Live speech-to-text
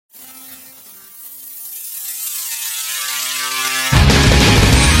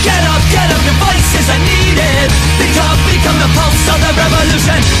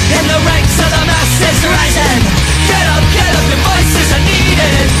revolution in the ranks of the masses rising. Get up, your voices are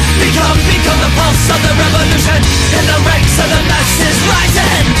needed. Become the pulse of the revolution in the ranks of the masses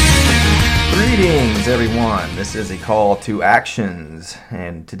rising. Greetings, everyone. This is a call to actions,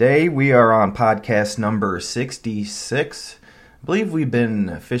 and today we are on podcast number 66. I believe we've been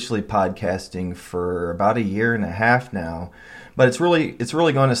officially podcasting for about a year and a half now, but it's really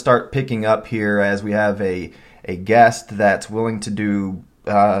going to start picking up here as we have a guest that's willing to do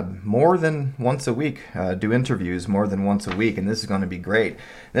more than once a week, do interviews more than once a week, and this is going to be great.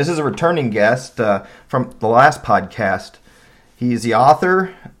 This is a returning guest from the last podcast. He's the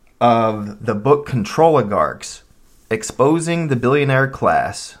author of the book Controligarchs, Exposing the Billionaire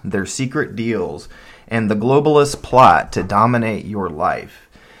Class, Their Secret Deals, and the Globalist Plot to Dominate Your Life.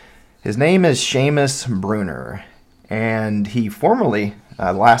 His name is Seamus Bruner, and he formerly,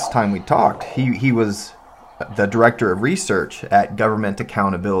 last time we talked, he was the Director of Research at Government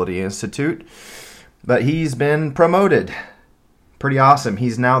Accountability Institute, but he's been promoted. Pretty awesome.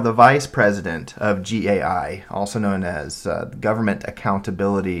 He's now the Vice President of GAI, also known as Government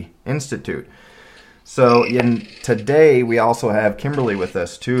Accountability Institute. So today we also have Kimberly with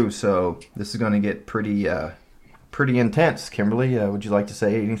us too, so this is going to get pretty intense. Kimberly, would you like to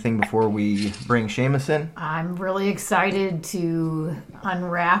say anything before we bring Seamus in? I'm really excited to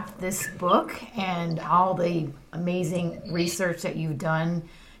unwrap this book and all the amazing research that you've done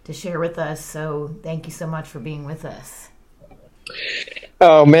to share with us, so thank you so much for being with us.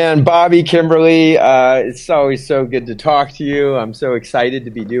 Oh man, Bobby, Kimberly, it's always so good to talk to you. I'm so excited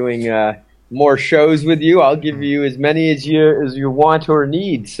to be doing more shows with you. I'll give you as many as you want or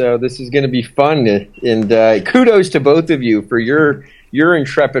need. So this is going to be fun. And kudos to both of you for your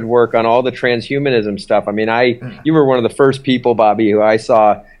intrepid work on all the transhumanism stuff. I mean, you were one of the first people, Bobby, who I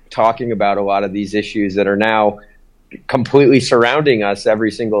saw talking about a lot of these issues that are now completely surrounding us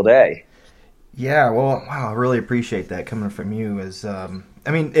every single day. Yeah, well, wow, I really appreciate that coming from you.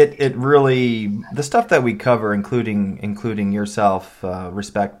 It really, the stuff that we cover, including yourself,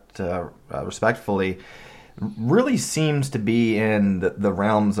 respectfully, really seems to be in the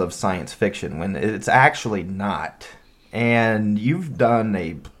realms of science fiction when it's actually not. And you've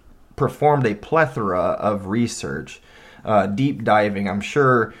performed a plethora of research, deep diving. I'm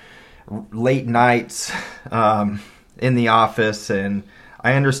sure late nights in the office, and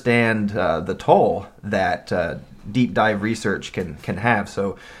I understand the toll that deep dive research can have.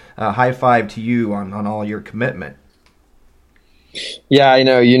 So high five to you on all your commitment. Yeah, I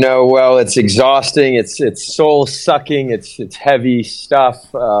know. Well, it's exhausting. It's soul sucking. It's heavy stuff.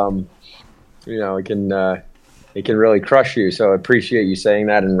 It can really crush you. So I appreciate you saying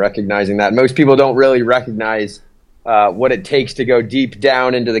that and recognizing that. Most people don't really recognize what it takes to go deep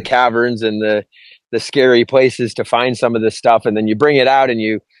down into the caverns and the scary places to find some of this stuff, and then you bring it out and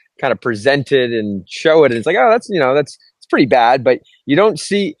you kind of present it and show it, and it's like, oh, that's pretty bad, but you don't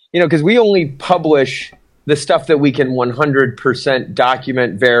see, because we only publish the stuff that we can 100%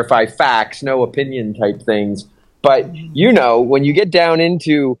 document, verify, facts, no opinion type things. But when you get down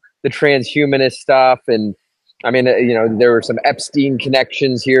into the transhumanist stuff, and I mean, there were some Epstein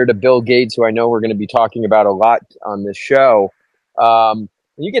connections here to Bill Gates, who I know we're going to be talking about a lot on this show. When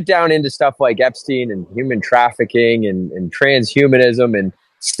you get down into stuff like Epstein and human trafficking and transhumanism and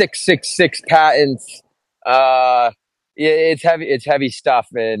 666 patents, it's heavy stuff,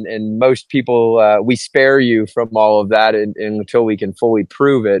 and most people, we spare you from all of that until we can fully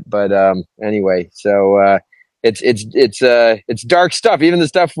prove it. But anyway, so it's dark stuff. Even the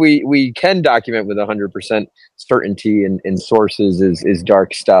stuff we can document with 100% certainty in sources is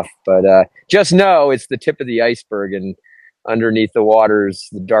dark stuff. But just know it's the tip of the iceberg, and underneath the waters,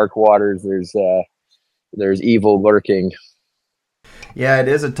 the dark waters, there's evil lurking. Yeah, it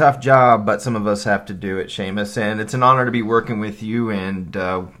is a tough job, but some of us have to do it, Seamus, and it's an honor to be working with you, and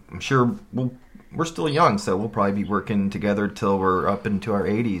I'm sure we're still young, so we'll probably be working together till we're up into our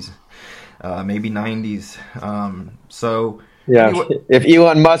 80s, maybe 90s. Yeah, anyway, if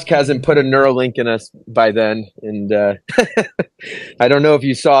Elon Musk hasn't put a Neuralink in us by then, and I don't know if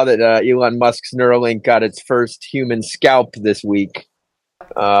you saw that Elon Musk's Neuralink got its first human scalp this week.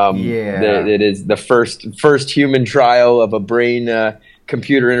 It is the first human trial of a brain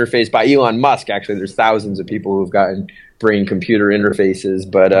computer interface by Elon Musk. Actually, there's thousands of people who've gotten brain computer interfaces,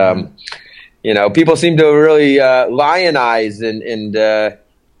 but people seem to really lionize and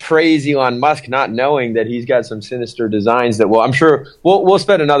praise Elon Musk, not knowing that he's got some sinister designs that I'm sure we'll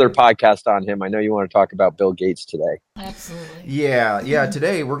spend another podcast on him. I know you want to talk about Bill Gates today. Absolutely. Yeah.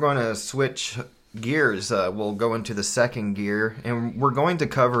 Today we're going to switch gears. We'll go into the second gear, and we're going to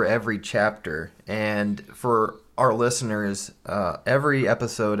cover every chapter. And for our listeners, every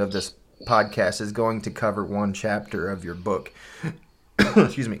episode of this podcast is going to cover one chapter of your book.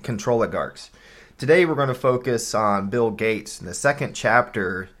 Excuse me, Controligarchs. Today we're going to focus on Bill Gates. And the second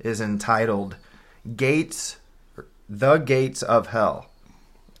chapter is entitled Gates, the Gates of Hell,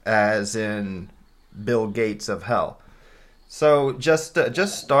 as in Bill Gates of Hell. So just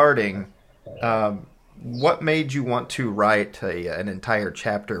starting, what made you want to write an entire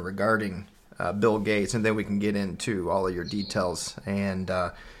chapter regarding Bill Gates, and then we can get into all of your details and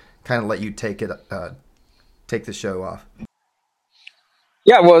kind of let you take the show off.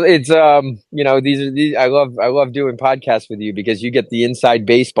 Yeah, well, it's these I love doing podcasts with you because you get the inside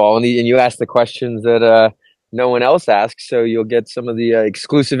baseball and you ask the questions that no one else asks, so you'll get some of the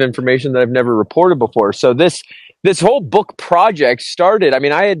exclusive information that I've never reported before. So this whole book project started. I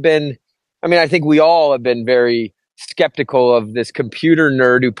think we all have been very skeptical of this computer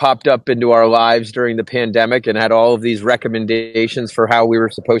nerd who popped up into our lives during the pandemic and had all of these recommendations for how we were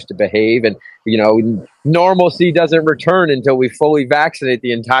supposed to behave. And, normalcy doesn't return until we fully vaccinate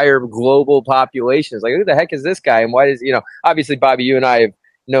the entire global population. It's like, who the heck is this guy? And why does, obviously, Bobby, you and I have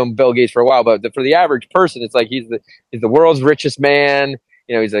known Bill Gates for a while, but for the average person, it's like he's the world's richest man.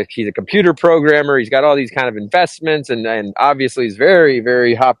 He's a computer programmer. He's got all these kind of investments, and obviously he's very,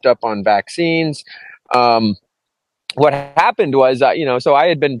 very hopped up on vaccines. What happened was, so I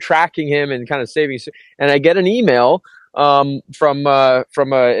had been tracking him and kind of saving, and I get an email from a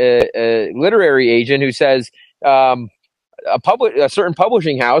literary agent who says a certain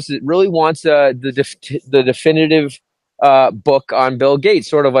publishing house that really wants the definitive book on Bill Gates,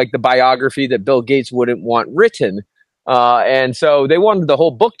 sort of like the biography that Bill Gates wouldn't want written. And so they wanted the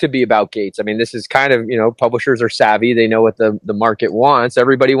whole book to be about Gates. I mean, this is kind of, publishers are savvy. They know what the market wants.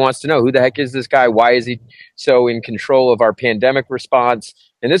 Everybody wants to know, who the heck is this guy? Why is he so in control of our pandemic response?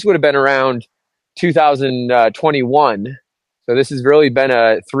 And this would have been around 2021. So this has really been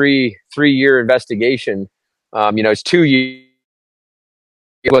a three-year investigation. It's 2 years,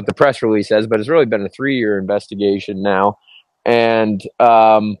 what the press release says, but it's really been a 3-year investigation now. And,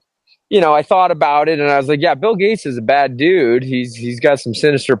 I thought about it and I was like, yeah, Bill Gates is a bad dude. He's got some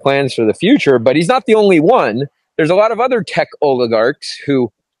sinister plans for the future, but he's not the only one. There's a lot of other tech oligarchs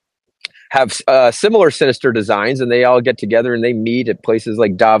who have similar sinister designs, and they all get together and they meet at places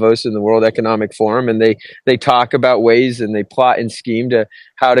like Davos and the World Economic Forum, and they talk about ways and they plot and scheme to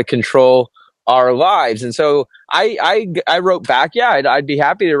how to control our lives. And so I wrote back, yeah, I'd be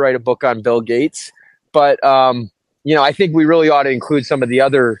happy to write a book on Bill Gates, but I think we really ought to include some of the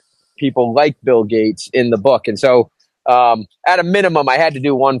other people like Bill Gates in the book. And so at a minimum, I had to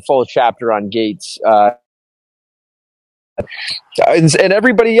do one full chapter on Gates and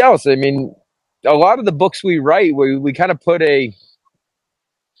everybody else. I mean, a lot of the books we write, we kind of put we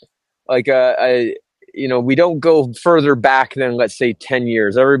don't go further back than, let's say, 10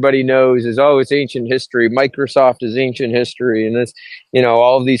 years. Everybody knows it's ancient history. Microsoft is ancient history, and it's,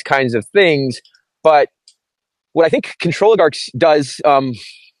 all of these kinds of things. But what I think Controligarchs does,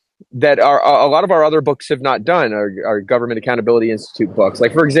 that a lot of our other books have not done, our Government Accountability Institute books.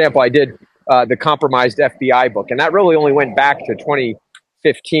 Like, for example, I did the Compromised FBI book, and that really only went back to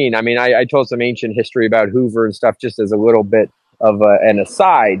 2015. I mean, I told some ancient history about Hoover and stuff just as a little bit of an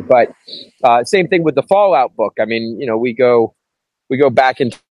aside, but same thing with the Fallout book. I mean, we go back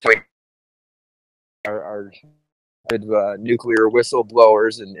into our nuclear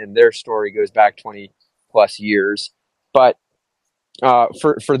whistleblowers, and their story goes back 20 plus years. But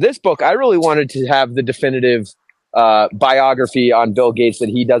for this book, I really wanted to have the definitive biography on Bill Gates that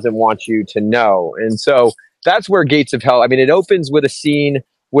he doesn't want you to know. And so that's where Gates of Hell, I mean, it opens with a scene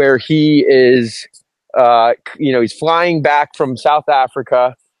where he is, he's flying back from South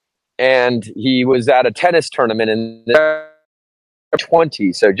Africa, and he was at a tennis tournament in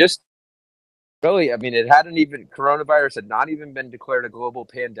 20. So just really, I mean, coronavirus had not even been declared a global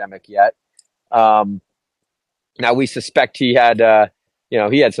pandemic yet. Now we suspect he had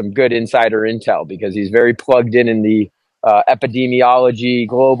some good insider intel because he's very plugged in the epidemiology,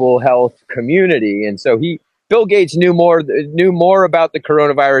 global health community, and so Bill Gates knew more about the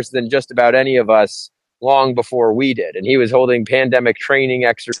coronavirus than just about any of us long before we did, and he was holding pandemic training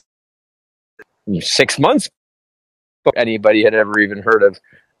exercises 6 months before anybody had ever even heard of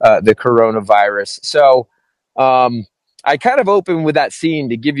the coronavirus. So I kind of opened with that scene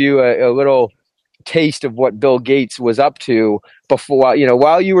to give you a little taste of what Bill Gates was up to before,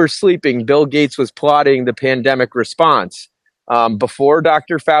 while you were sleeping. Bill Gates was plotting the pandemic response before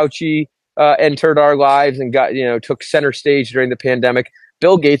Dr. Fauci entered our lives and took center stage during the pandemic.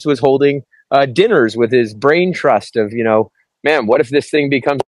 Bill Gates was holding dinners with his brain trust of, man, what if this thing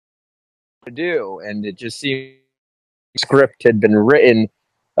becomes to do? And it just seemed script had been written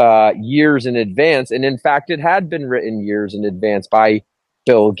years in advance. And in fact, it had been written years in advance by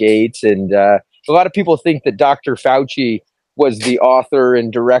Bill Gates. And a lot of people think that Dr. Fauci was the author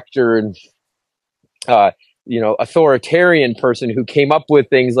and director and authoritarian person who came up with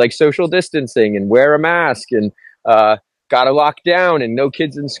things like social distancing and wear a mask and got to lock down and no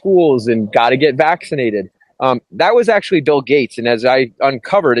kids in schools and got to get vaccinated. That was actually Bill Gates. And as I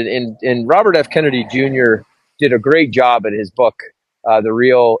uncovered, and Robert F. Kennedy Jr. did a great job in his book, The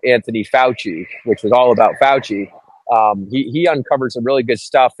Real Anthony Fauci, which was all about Fauci. He uncovered some really good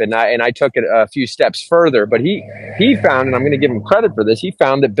stuff, and I took it a few steps further. But he found, and I'm going to give him credit for this, he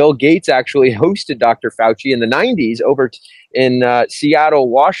found that Bill Gates actually hosted Dr. Fauci in the 90s over in Seattle,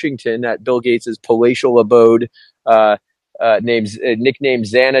 Washington, at Bill Gates's palatial abode, nicknamed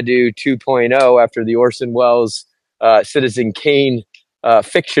Xanadu 2.0 after the Orson Welles Citizen Kane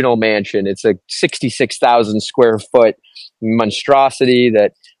fictional mansion. It's a 66,000 square foot monstrosity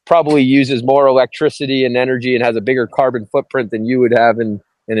that probably uses more electricity and energy and has a bigger carbon footprint than you would have in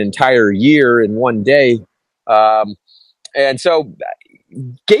an entire year in one day. And so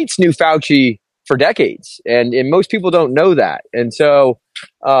Gates knew Fauci for decades, and most people don't know that. And so,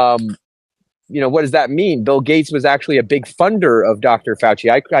 what does that mean? Bill Gates was actually a big funder of Dr. Fauci.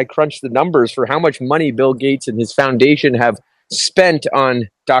 I crunched the numbers for how much money Bill Gates and his foundation have spent on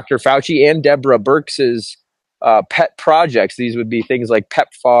Dr. Fauci and Deborah Birx's pet projects. These would be things like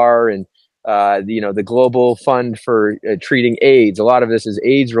PEPFAR and the Global Fund for treating AIDS. A lot of this is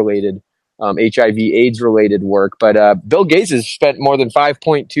AIDS related, HIV AIDS related work. But Bill Gates has spent more than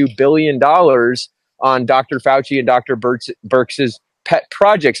 $5.2 billion on Dr. Fauci and Dr. Birx's pet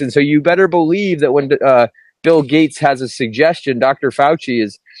projects. And so you better believe that when Bill Gates has a suggestion, Dr. Fauci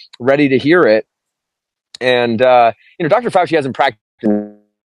is ready to hear it. And Dr. Fauci hasn't practiced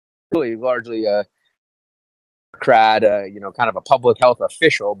really largely kind of a public health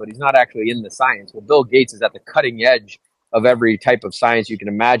official, but he's not actually in the science. Well, Bill Gates is at the cutting edge of every type of science you can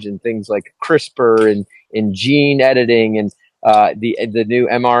imagine, things like CRISPR and gene editing and the new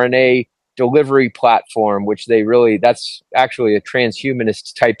mRNA delivery platform, which that's actually a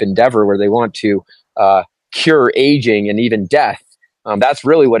transhumanist type endeavor where they want to cure aging and even death. That's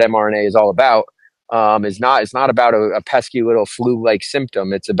really what mRNA is all about. It's not about a pesky little flu-like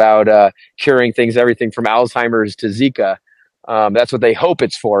symptom. It's about curing things, everything from Alzheimer's to Zika. That's what they hope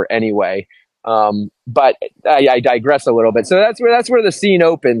it's for anyway. But I digress a little bit. So that's where the scene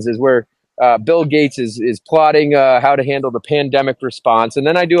opens, is where Bill Gates is plotting how to handle the pandemic response, and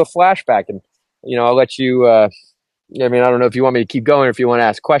then I do a flashback, and I'll let you. I don't know if you want me to keep going or if you want to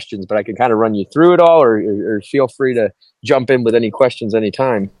ask questions, but I can kind of run you through it all, or feel free to jump in with any questions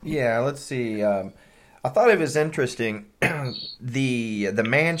anytime. Yeah, let's see. I thought it was interesting, the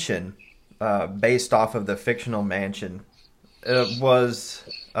mansion, based off of the fictional mansion, was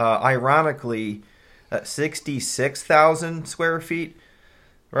ironically 66,000 square feet,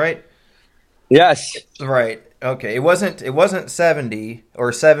 right? Yes. Right. Okay. It wasn't 70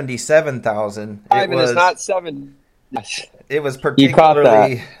 or 77,000. It's not 7. Yes. It was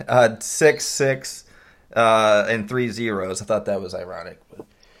particularly 66 and 3 zeros. I thought that was ironic.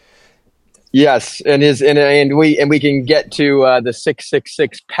 Yes, and we can get to the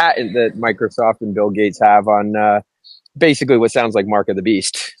 666 patent that Microsoft and Bill Gates have on basically what sounds like Mark of the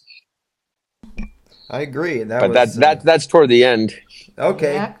Beast. I agree. That's toward the end.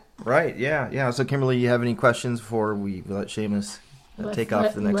 Okay. Yeah. Right. Yeah. So, Kimberly, you have any questions before we let Seamus take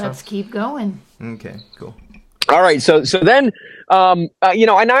off to the next one? Let's keep going. Okay. Cool. All right. So then, and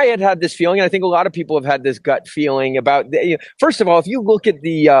I had this feeling, and I think a lot of people have had this gut feeling about, first of all, if you look at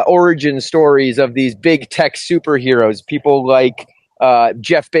the origin stories of these big tech superheroes, people like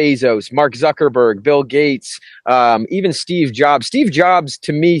Jeff Bezos, Mark Zuckerberg, Bill Gates, even Steve Jobs. Steve Jobs,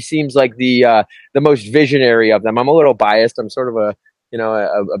 to me, seems like the most visionary of them. I'm a little biased. I'm sort of a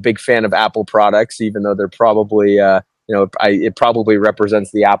big fan of Apple products, even though they're probably, it probably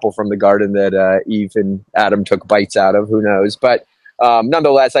represents the apple from the garden that Eve and Adam took bites out of. Who knows? But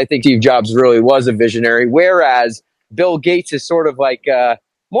nonetheless, I think Steve Jobs really was a visionary, whereas Bill Gates is sort of like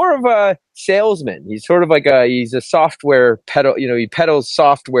more of a salesman. He's sort of like he's a software he peddles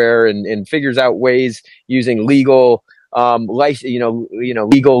software and figures out ways using legal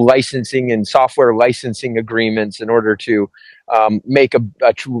legal licensing and software licensing agreements in order to make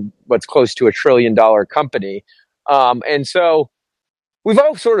what's close to $1 trillion company. And so we've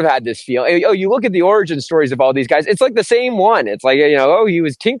all sort of had this feel. Oh, you look at the origin stories of all these guys. It's like the same one. It's like, he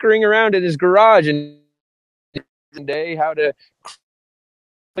was tinkering around in his garage and one day how to $1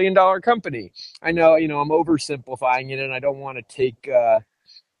 billion company. I know, I'm oversimplifying it, and I don't want to take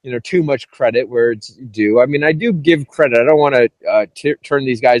too much credit where it's due. I mean, I do give credit. I don't want to turn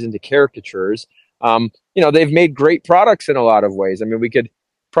these guys into caricatures. They've made great products in a lot of ways. I mean, we could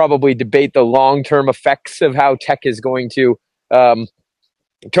probably debate the long-term effects of how tech is going to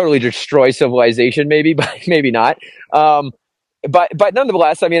totally destroy civilization, maybe, but maybe not. But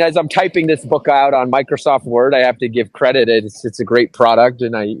nonetheless, I mean, as I'm typing this book out on Microsoft Word, I have to give credit. It's a great product,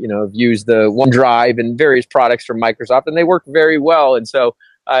 and I have used the OneDrive and various products from Microsoft, and they work very well. And so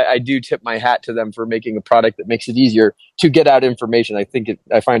I do tip my hat to them for making a product that makes it easier to get out information.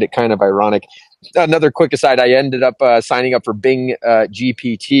 I find it kind of ironic. Another quick aside: I ended up signing up for Bing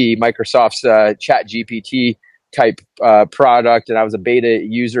GPT, Microsoft's Chat GPT type product, and I was a beta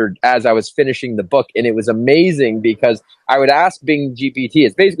user as I was finishing the book, and it was amazing because I would ask Bing GPT.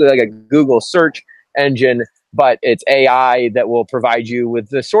 It's basically like a Google search engine, but it's AI that will provide you with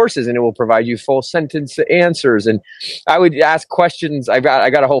the sources, and it will provide you full sentence answers. And I would ask questions. I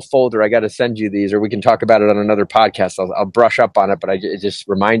got a whole folder. I got to send you these, or we can talk about it on another podcast. I'll brush up on it, but it just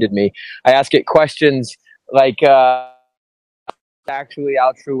reminded me. I ask it questions like actually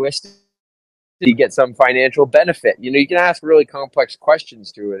altruistic. You get some financial benefit. You can ask really complex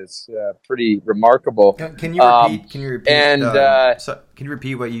questions to it. It's pretty remarkable. Can you repeat? Can you repeat? And can you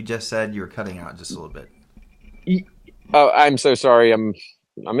repeat what you just said? You were cutting out just a little bit. Oh, I'm so sorry. I'm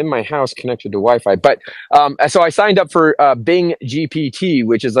in my house connected to Wi-Fi. But so I signed up for Bing GPT,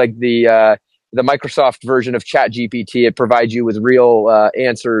 which is like the Microsoft version of Chat GPT. It provides you with real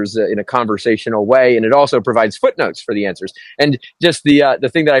answers in a conversational way, and it also provides footnotes for the answers. And just the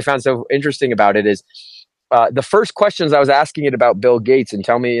thing that I found so interesting about it is the first questions I was asking it about Bill Gates, and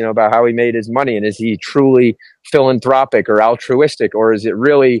tell me about how he made his money, and is he truly philanthropic or altruistic, or is it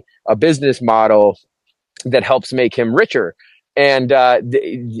really a business model that helps make him richer? And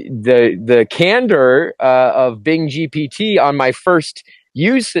the candor of Bing GPT on my first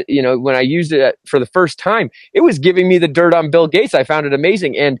use, when I used it for the first time, it was giving me the dirt on Bill Gates. I found it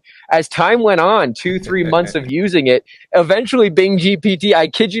amazing. And as time went on, 2-3 months of using it, eventually Bing GPT, I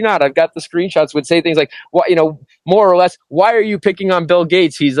kid you not, I've got the screenshots, would say things like, more or less, why are you picking on Bill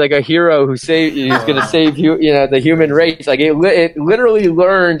Gates? He's like a hero he's going to save the human race. Like it literally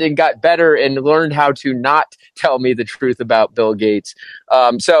learned and got better and learned how to not tell me the truth about Bill Gates.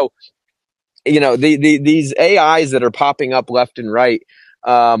 These AIs that are popping up left and right,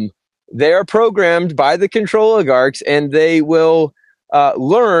 they are programmed by the Controligarchs, and they will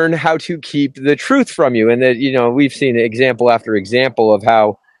learn how to keep the truth from you. And that, we've seen example after example of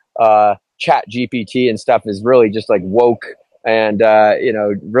how Chat GPT and stuff is really just like woke, and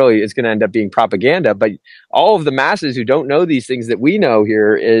really it's going to end up being propaganda. But all of the masses who don't know these things that we know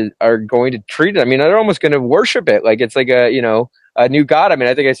here are going to treat it. I mean, they're almost going to worship it like it's like a new god. I mean,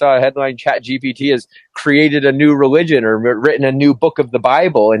 I think I saw a headline: Chat GPT has created a new religion or written a new book of the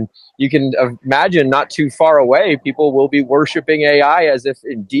Bible. And you can imagine not too far away, people will be worshiping AI as if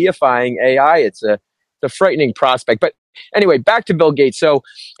deifying AI. It's a frightening prospect. But anyway, back to Bill Gates. So,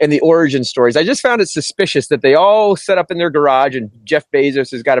 and the origin stories, I just found it suspicious that they all set up in their garage, and Jeff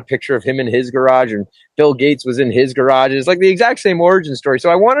Bezos has got a picture of him in his garage, and Bill Gates was in his garage. It's like the exact same origin story. So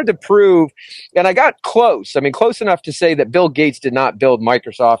I wanted to prove, and I got close. I mean, close enough to say that Bill Gates did not build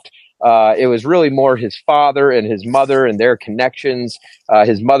Microsoft. It was really more his father and his mother and their connections.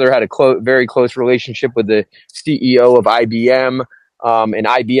 His mother had a very close relationship with the CEO of IBM, and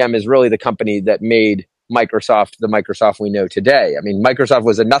IBM is really the company that made Microsoft the Microsoft we know today. I mean, Microsoft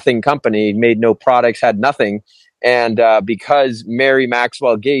was a nothing company, made no products, had nothing. And because Mary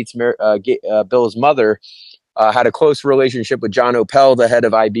Maxwell Gates, Bill's mother, had a close relationship with John Opel, the head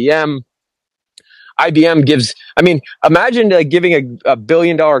of IBM, IBM gives, imagine giving a $1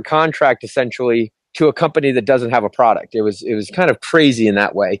 billion contract essentially to a company that doesn't have a product. It was kind of crazy in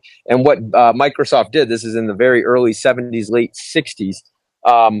that way. And what Microsoft did, this is in the very early 70s, late 60s,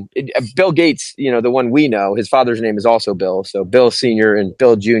 Bill Gates, the one we know, his father's name is also Bill. So Bill Sr. and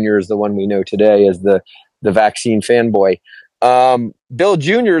Bill Jr. is the one we know today as the vaccine fanboy. Bill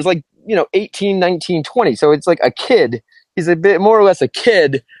Jr. is like, 18, 19, 20. So it's like a kid. He's a bit more or less a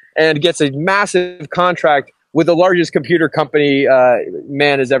kid and gets a massive contract with the largest computer company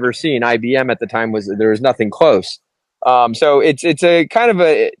man has ever seen. IBM at the time there was nothing close. So it's a kind of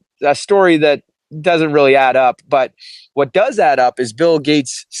a story that doesn't really add up. But what does add up is Bill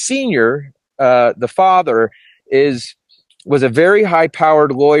Gates Sr., the father, was a very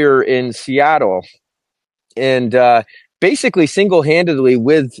high-powered lawyer in Seattle, and basically single-handedly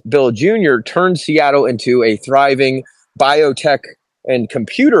with Bill Jr. turned Seattle into a thriving biotech and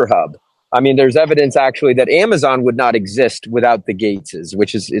computer hub. I mean, there's evidence actually that Amazon would not exist without the Gateses,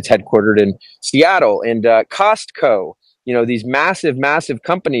 which is it's headquartered in Seattle, and Costco these massive, massive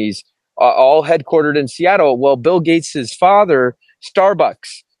companies, all headquartered in Seattle. Well, Bill Gates' father,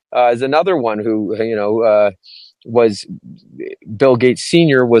 Starbucks, is another one who, was Bill Gates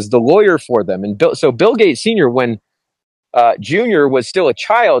Sr. was the lawyer for them. And so Bill Gates Sr., when Jr. was still a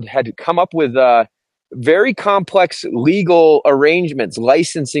child, had come up with very complex legal arrangements,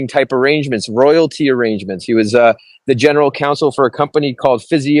 licensing type arrangements, royalty arrangements. He was the general counsel for a company called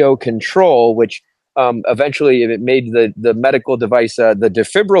Physio Control, which eventually it made the medical device, the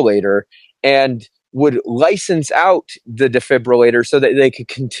defibrillator, and would license out the defibrillator so that they could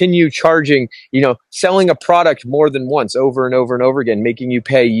continue charging, selling a product more than once, over and over and over again, making you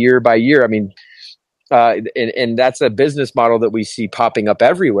pay year by year. I mean, and that's a business model that we see popping up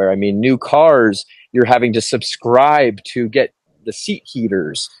everywhere. I mean, new cars, you're having to subscribe to get the seat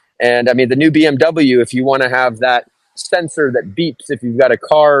heaters. And I mean, the new BMW, if you want to have that sensor that beeps if you've got a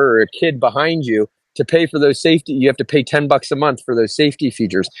car or a kid behind you, to pay for those safety, you have to pay $10 a month for those safety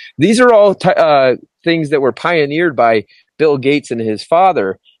features. These are all things that were pioneered by Bill Gates and his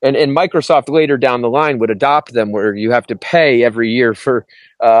father. And Microsoft later down the line would adopt them, where you have to pay every year for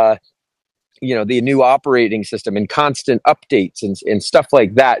the new operating system and constant updates and stuff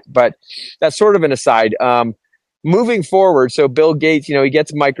like that. But that's sort of an aside. Moving forward, so Bill Gates, he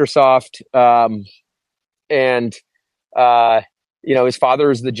gets Microsoft, and his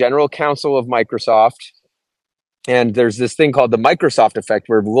father is the general counsel of Microsoft. And there's this thing called the Microsoft effect,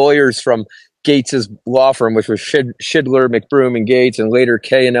 where lawyers from Gates's law firm, which was Schindler, McBroom, and Gates, and later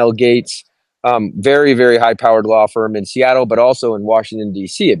K&L Gates, very, very high-powered law firm in Seattle, but also in Washington,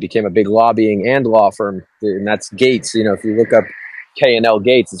 D.C. It became a big lobbying and law firm, and that's Gates. If you look up K&L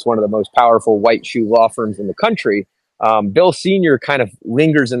Gates, it's one of the most powerful white shoe law firms in the country. Bill Sr. kind of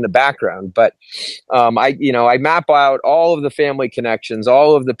lingers in the background, but I map out all of the family connections,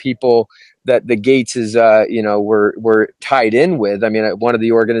 all of the people that the Gateses, were tied in with. I mean, one of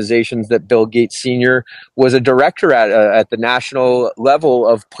the organizations that Bill Gates Sr. was a director at the national level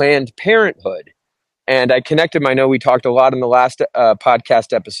of Planned Parenthood. And I connected I know we talked a lot in the last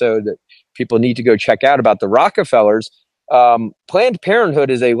podcast episode that people need to go check out about the Rockefellers. Planned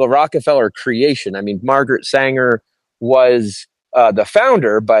Parenthood is a Rockefeller creation. I mean, Margaret Sanger was the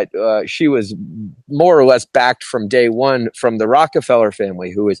founder, but she was more or less backed from day one from the Rockefeller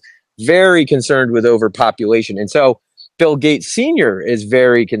family, who was very concerned with overpopulation. And so Bill Gates Sr. is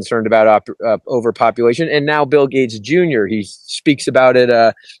very concerned about overpopulation. And now Bill Gates Jr., he speaks about it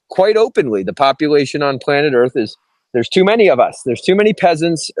quite openly. The population on planet Earth there's too many of us. There's too many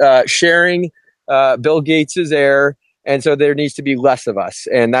peasants sharing Bill Gates's air. And so there needs to be less of us.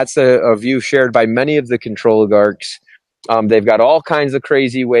 And that's a view shared by many of the Controligarchs. They've got all kinds of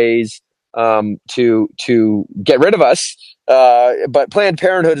crazy ways to get rid of us. But Planned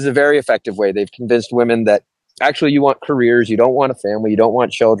Parenthood is a very effective way. They've convinced women that actually you want careers, you don't want a family, you don't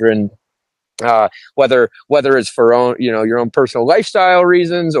want children, whether it's for your own personal lifestyle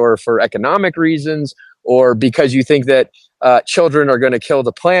reasons or for economic reasons, or because you think that children are going to kill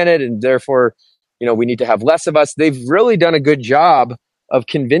the planet and therefore we need to have less of us. They've really done a good job of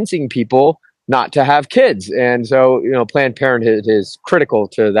convincing people not to have kids. And so, Planned Parenthood is critical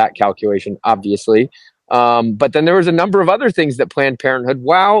to that calculation, obviously. But then there was a number of other things that Planned Parenthood,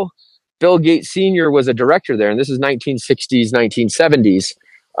 while Bill Gates Sr. was a director there, and this is 1960s, 1970s,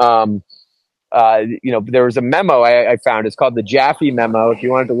 there was a memo I found. It's called the Jaffe Memo. If you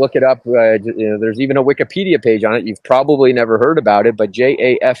wanted to look it up, there's even a Wikipedia page on it. You've probably never heard about it, but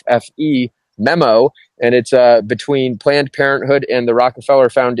Jaffe memo, and it's between Planned Parenthood and the Rockefeller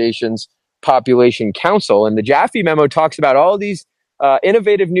Foundation's Population Council. And the Jaffe memo talks about all these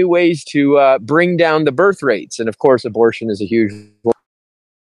innovative new ways to bring down the birth rates. And of course, abortion is a huge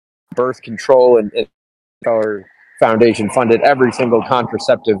birth control, and our foundation funded every single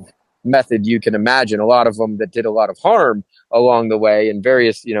contraceptive method you can imagine, a lot of them that did a lot of harm along the way, and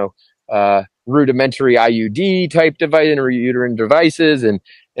various, rudimentary IUD type device, uterine devices, and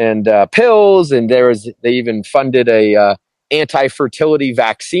pills. And they even funded a anti-fertility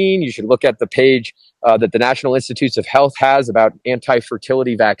vaccine. You should look at the page that the National Institutes of Health has about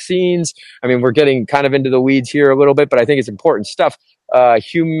anti-fertility vaccines. I mean, we're getting kind of into the weeds here a little bit, but I think it's important stuff.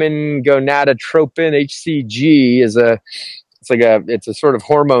 Human gonadotropin, HCG, it's a sort of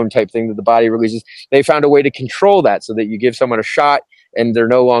hormone type thing that the body releases. They found a way to control that so that you give someone a shot and they're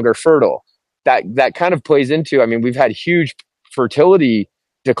no longer fertile. That kind of plays into, I mean, we've had huge fertility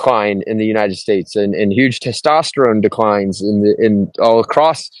decline in the United States and huge testosterone declines in all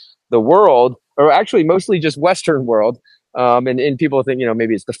across the world, or actually mostly just Western world. And people think,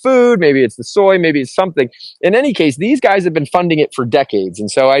 maybe it's the food, maybe it's the soy, maybe it's something. In any case, these guys have been funding it for decades.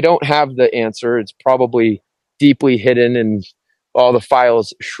 And so I don't have the answer. It's probably deeply hidden and all the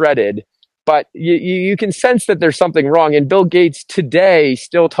files shredded. But you can sense that there's something wrong. And Bill Gates today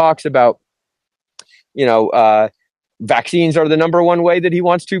still talks about, vaccines are the number one way that he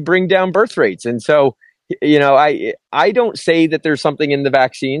wants to bring down birth rates. And so, I don't say that there's something in the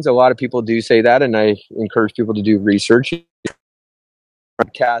vaccines. A lot of people do say that, and I encourage people to do research.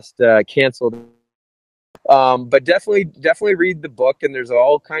 Podcast canceled, but definitely read the book, and there's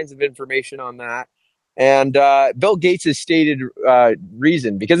all kinds of information on that. And Bill Gates' stated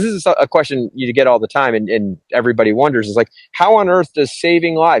reason, because this is a question you get all the time, and everybody wonders, is like, how on earth does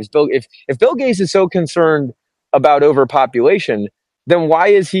saving lives? If Bill Gates is so concerned about overpopulation, then why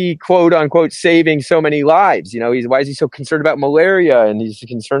is he quote unquote saving so many lives? Why is he so concerned about malaria, and he's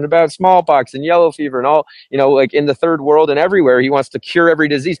concerned about smallpox and yellow fever and all, like in the third world and everywhere, he wants to cure every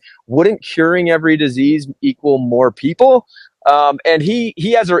disease. Wouldn't curing every disease equal more people? And he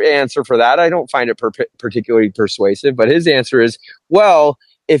has an answer for that. I don't find it particularly persuasive, but his answer is, well,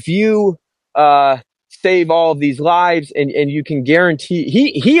 if you save all of these lives and you can guarantee,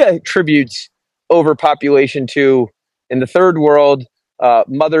 he attributes overpopulation to, in the third world,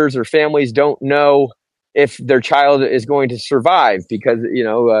 mothers or families don't know if their child is going to survive, because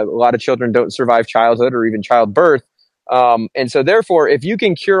a lot of children don't survive childhood or even childbirth, and so therefore, if you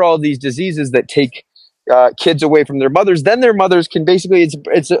can cure all these diseases that take kids away from their mothers, then their mothers can basically,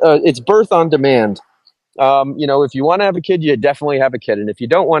 it's birth on demand. If you want to have a kid, you definitely have a kid, and if you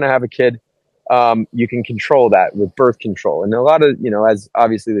don't want to have a kid, you can control that with birth control. And a lot of, as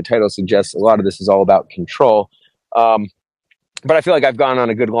obviously the title suggests, a lot of this is all about control. But I feel like I've gone on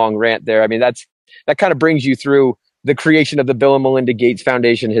a good long rant there. I mean, that kind of brings you through the creation of the Bill and Melinda Gates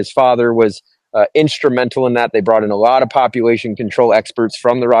Foundation. His father was instrumental in that. They brought in a lot of population control experts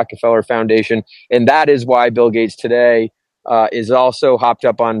from the Rockefeller Foundation. And that is why Bill Gates today is also hopped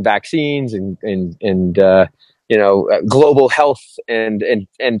up on vaccines and global health. And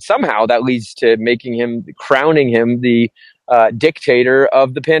somehow that leads to crowning him the dictator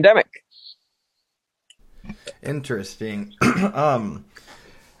of the pandemic. Interesting.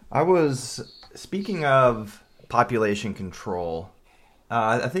 I was speaking of population control.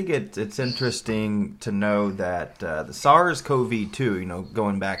 I think it's interesting to know that the SARS-CoV-2,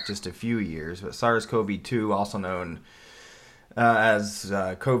 going back just a few years, but SARS-CoV-2, also known as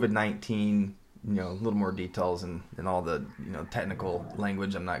COVID-19, a little more details and all the technical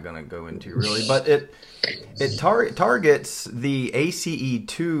language I'm not going to go into really, but it targets the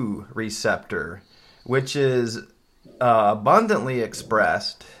ACE2 receptor, which is abundantly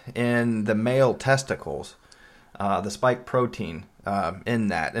expressed in the male testicles, the spike protein in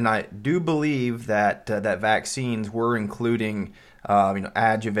that. And I do believe that vaccines were including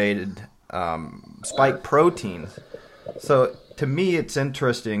adjuvated spike proteins. So to me, it's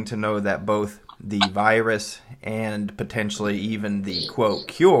interesting to know that both the virus and potentially even the quote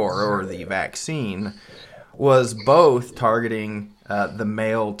cure or the vaccine was both targeting the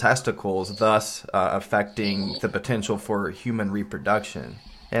male testicles, thus affecting the potential for human reproduction.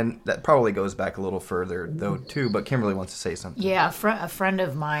 And that probably goes back a little further, though, too. But Kimberly wants to say something. Yeah, a friend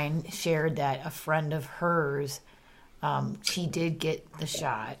of mine shared that a friend of hers, she did get the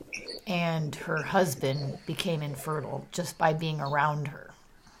shot, and her husband became infertile just by being around her.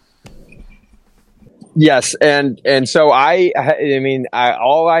 Yes, and so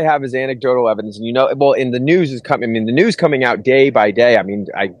all I have is anecdotal evidence, and in the news is coming. The news coming out day by day.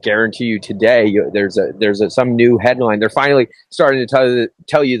 I guarantee you today there's some new headline. They're finally starting to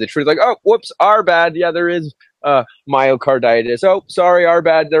tell you the truth. Like, oh, whoops, our bad. Yeah, there is myocarditis. Oh, sorry, our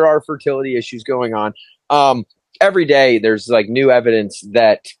bad. There are fertility issues going on. Every day there's like new evidence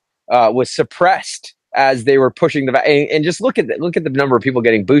that was suppressed as they were pushing and just look at the number of people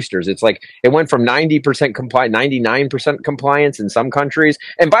getting boosters. It's like it went from 90% compliant, 99% compliance in some countries.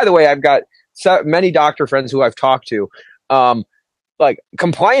 And by the way, I've got so many doctor friends who I've talked to, like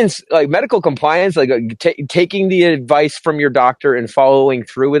compliance, like medical compliance, like taking the advice from your doctor and following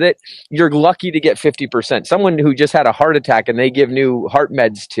through with it. You're lucky to get 50%. Someone who just had a heart attack and they give new heart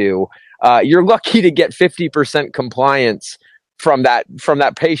meds to, you're lucky to get 50% compliance from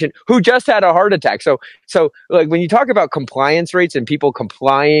that patient who just had a heart attack. So like when you talk about compliance rates and people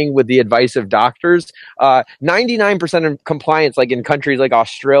complying with the advice of doctors, 99% of compliance, like in countries like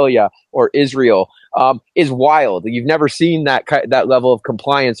Australia or Israel, is wild. You've never seen that level of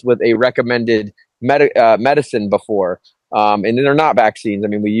compliance with a recommended medicine before. And they're not vaccines.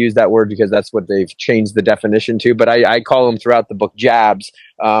 We use that word because that's what they've changed the definition to, but I call them throughout the book jabs,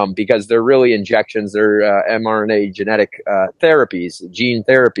 because they're really injections. They're mRNA genetic therapies, gene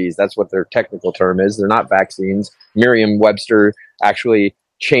therapies. That's what their technical term is. They're not vaccines. Merriam-Webster actually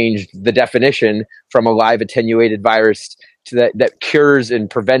changed the definition from a live attenuated virus to that cures and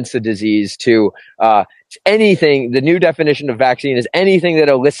prevents the disease to anything. The new definition of vaccine is anything that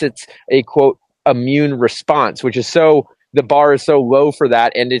elicits a quote immune response, which is the bar is so low for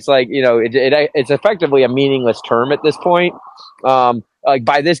that, and it's like it's effectively a meaningless term at this point. Like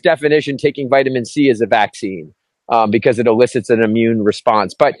by this definition, taking vitamin C is a vaccine. Because it elicits an immune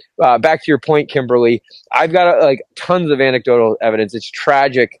response. But back to your point, Kimberly, I've got tons of anecdotal evidence. It's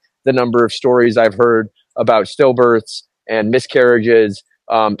tragic the number of stories I've heard about stillbirths and miscarriages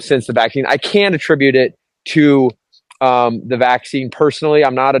since the vaccine. I can't attribute it to the vaccine personally.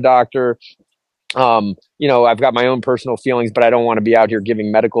 I'm not a doctor. I've got my own personal feelings, but I don't want to be out here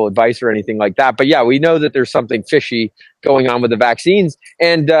giving medical advice or anything like that. But yeah, we know that there's something fishy going on with the vaccines.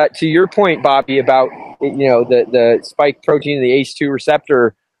 And to your point, Bobby, about the spike protein, the ACE2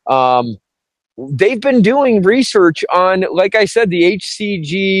 receptor, they've been doing research on, like I said, the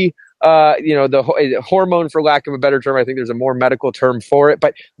HCG, the hormone, for lack of a better term. I think there's a more medical term for it,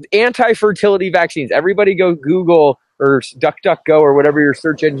 but anti-fertility vaccines. Everybody go Google or DuckDuckGo or whatever your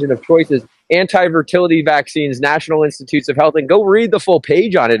search engine of choice is. Anti-fertility vaccines, National Institutes of Health, and go read the full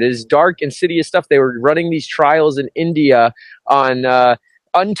page on it. It is dark, insidious stuff. They were running these trials in India on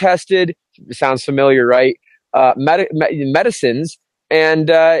untested, sounds familiar, right? Medicines. And,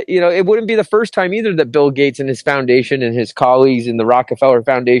 it wouldn't be the first time either that Bill Gates and his foundation and his colleagues in the Rockefeller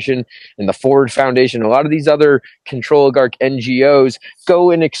Foundation and the Ford Foundation, a lot of these other Controligarch NGOs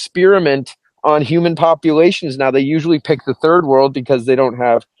go and experiment on human populations. Now, they usually pick the third world because they don't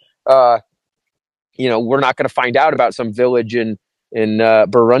have, we're not going to find out about some village in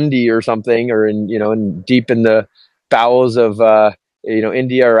Burundi or something, or in deep in the bowels of,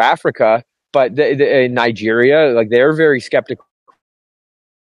 India or Africa. But in Nigeria, they're very skeptical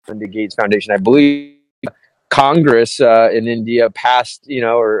of the Gates Foundation. I believe Congress in India passed,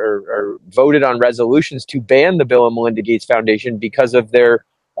 or voted on resolutions to ban the Bill and Melinda Gates Foundation because of their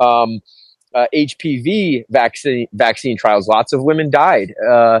HPV vaccine trials. Lots of women died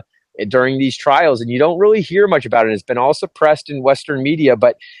during these trials, and you don't really hear much about it. It's been all suppressed in Western media.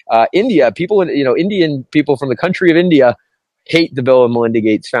 But India, Indian people from the country of India hate the Bill and Melinda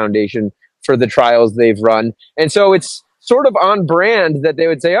Gates Foundation for the trials they've run. And so it's sort of on brand that they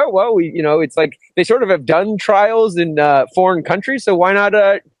would say, oh, well, it's like they sort of have done trials in foreign countries, so why not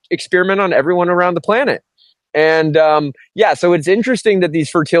experiment on everyone around the planet? And so it's interesting that these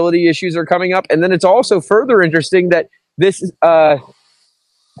fertility issues are coming up. And then it's also further interesting that this I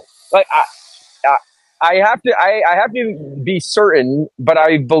have to be certain, but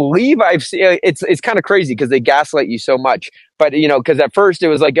I believe I've seen it's kind of crazy because they gaslight you so much. But because at first it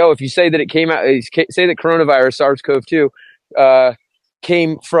was like, oh, if you say that it came out, say that coronavirus SARS-CoV-2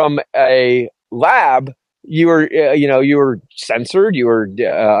 came from a lab, you were censored, you were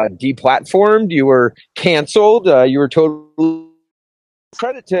deplatformed, you were canceled, you were totally.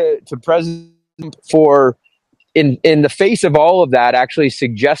 Credit to President for in the face of all of that, actually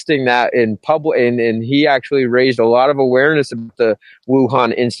suggesting that in public, and he actually raised a lot of awareness about the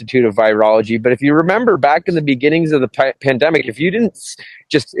Wuhan Institute of Virology. But if you remember back in the beginnings of the pandemic, if you didn't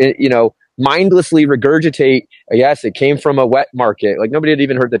just mindlessly regurgitate, yes, it came from a wet market, like nobody had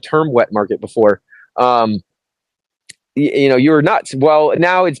even heard the term wet market before. You were nuts. Well,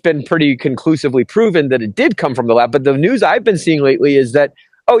 now it's been pretty conclusively proven that it did come from the lab. But the news I've been seeing lately is that,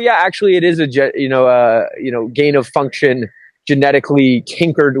 oh yeah, actually it is a gain of function, genetically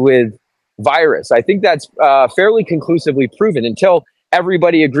tinkered with virus. I think that's fairly conclusively proven. Until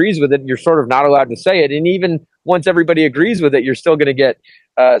everybody agrees with it, you're sort of not allowed to say it. And even once everybody agrees with it, you're still going to get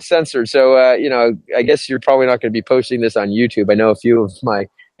censored. So I guess you're probably not going to be posting this on YouTube. I know a few of my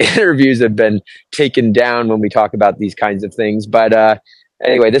interviews have been taken down when we talk about these kinds of things. But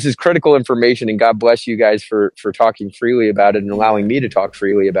anyway, this is critical information, and God bless you guys for talking freely about it and allowing me to talk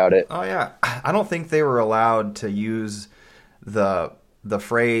freely about it. Oh yeah, I don't think they were allowed to use the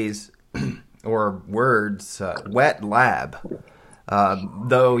phrase or words "wet lab."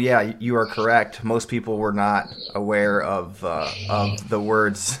 Though, yeah, you are correct. Most people were not aware of the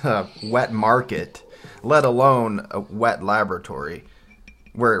words "wet market," let alone a wet laboratory,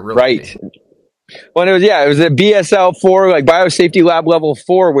 where it really right. Well, it was a BSL 4, like biosafety lab level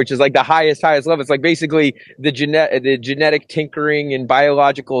 4, which is like the highest level. It's like basically the genetic tinkering and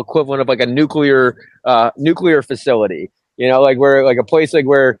biological equivalent of like a nuclear facility. Like where like a place like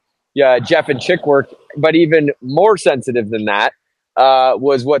where Jeff and Chick worked, but even more sensitive than that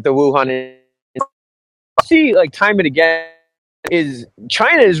was what the Wuhan see like time and again is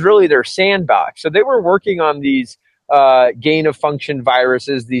China is really their sandbox. So they were working on these gain of function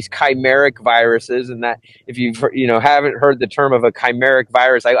viruses, these chimeric viruses, and that if you haven't heard the term of a chimeric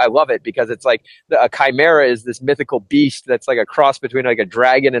virus, I love it because it's like a chimera is this mythical beast that's like a cross between like a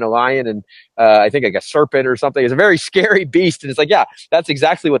dragon and a lion and I think like a serpent or something. It's a very scary beast, and it's like, yeah, that's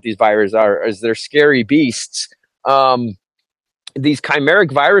exactly what these viruses are. Is they're scary beasts. These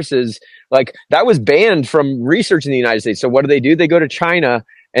chimeric viruses, like that was banned from research in the United States. So what do? They go to China.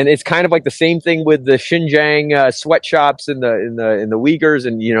 And it's kind of like the same thing with the Xinjiang sweatshops in the Uyghurs,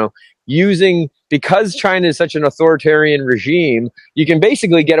 and because China is such an authoritarian regime, you can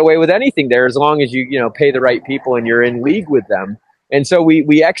basically get away with anything there as long as you pay the right people and you're in league with them. And so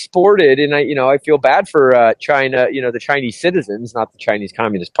we exported, and I feel bad for China, the Chinese citizens, not the Chinese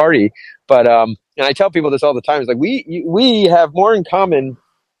Communist Party, but and I tell people this all the time. It's like we have more in common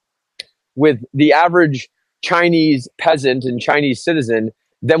with the average Chinese peasant and Chinese citizen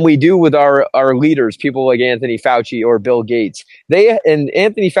than we do with our leaders, people like Anthony Fauci or Bill Gates.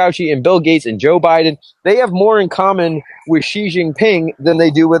 Anthony Fauci and Bill Gates and Joe Biden, they have more in common with Xi Jinping than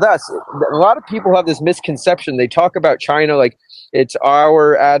they do with us. A lot of people have this misconception. They talk about China like it's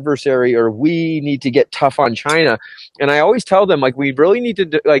our adversary or we need to get tough on China. And I always tell them, like, we really need to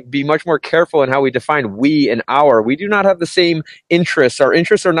be much more careful in how we define we and our. We do not have the same interests. Our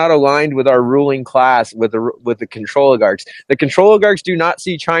interests are not aligned with our ruling class, with the Controligarchs. The Controligarchs do not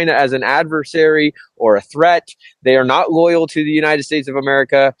see China as an adversary or a threat. They are not loyal to the United States of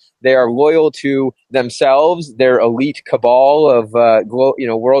America. They are loyal to themselves, their elite cabal of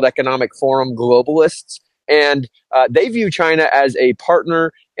World Economic Forum globalists. And they view China as a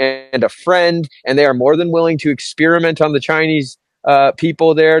partner and a friend, and they are more than willing to experiment on the Chinese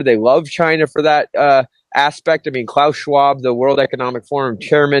people there. They love China for that aspect. I mean, Klaus Schwab, the World Economic Forum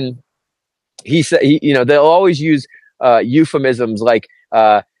chairman, he said, they'll always use euphemisms like,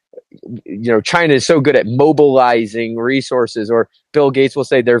 China is so good at mobilizing resources, or Bill Gates will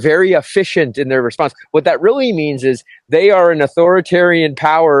say they're very efficient in their response. What that really means is they are an authoritarian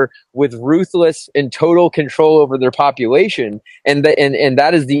power with ruthless and total control over their population, and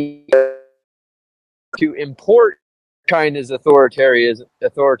that is to import China's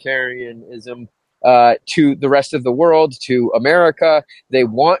authoritarianism to the rest of the world, to America. They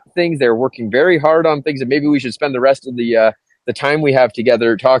want things. They're working very hard on things, and maybe we should spend the rest of the time we have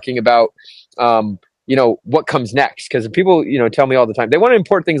together talking about what comes next, because people tell me all the time they want to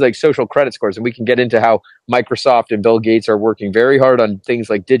import things like social credit scores, and we can get into how Microsoft and Bill Gates are working very hard on things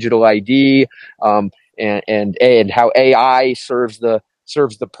like digital ID and how AI serves the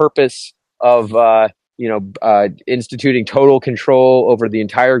purpose of instituting total control over the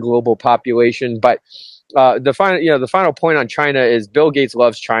entire global population. But the final point on China is Bill Gates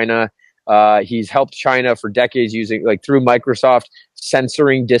loves China. He's helped China for decades using, like, through Microsoft,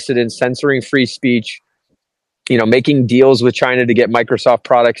 censoring dissidents, censoring free speech, making deals with China to get Microsoft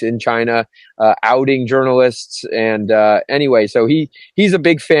products in China, outing journalists. And anyway, so he's a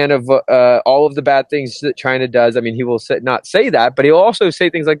big fan of all of the bad things that China does. I mean, he will not say that, but he'll also say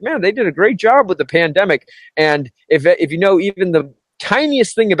things like, man, they did a great job with the pandemic. And if even the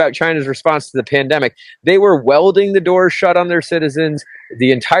tiniest thing about China's response to the pandemic, they were welding the doors shut on their citizens.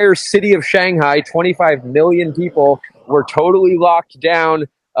 The entire city of Shanghai, 25 million people, were totally locked down,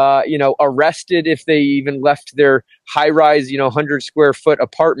 arrested if they even left their high-rise, 100 square foot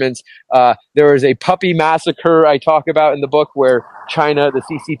apartments. There was a puppy massacre I talk about in the book where China, the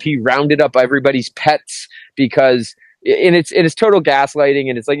CCP, rounded up everybody's pets because and it's total gaslighting,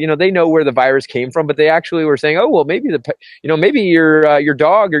 and it's like, they know where the virus came from, but they actually were saying, oh, well, maybe maybe your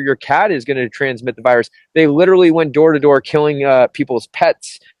dog or your cat is going to transmit the virus. They literally went door to door killing people's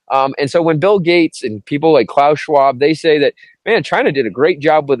pets. And so when Bill Gates and people like Klaus Schwab, they say that, man, China did a great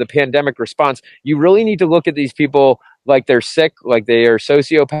job with the pandemic response, you really need to look at these people like they're sick, like they are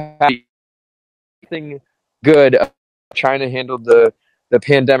sociopaths. Nothing good. China handled the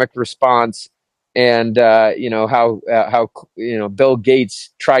pandemic response. And how Bill Gates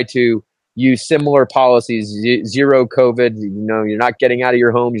tried to use similar policies, zero COVID. You're not getting out of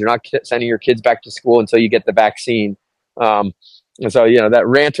your homes. You're not sending your kids back to school until you get the vaccine. And so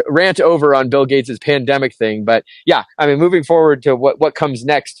that rant over on Bill Gates's pandemic thing. But yeah, I mean, moving forward to what comes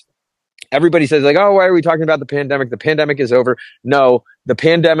next. Everybody says, like, oh, why are we talking about the pandemic? The pandemic is over. No, the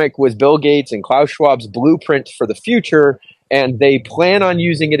pandemic was Bill Gates and Klaus Schwab's blueprint for the future, and they plan on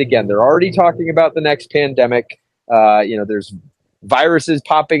using it again. They're already talking about the next pandemic. There's viruses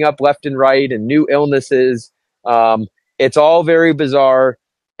popping up left and right and new illnesses. It's all very bizarre,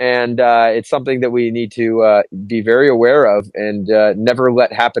 and it's something that we need to be very aware of and never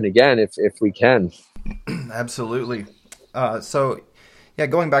let happen again if we can. Absolutely. So, yeah,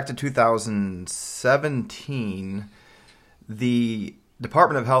 going back to 2017, the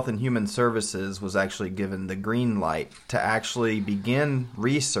Department of Health and Human Services was actually given the green light to actually begin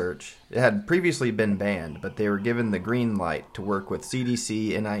research. It had previously been banned, but they were given the green light to work with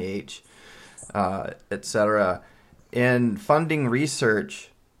CDC, NIH, etc., in funding research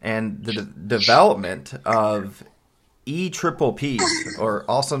and the development of EPPs, or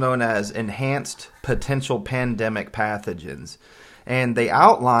also known as enhanced potential pandemic pathogens. And they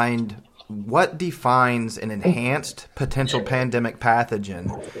outlined what defines an enhanced potential pandemic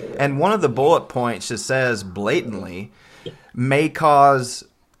pathogen. And one of the bullet points just says blatantly, may cause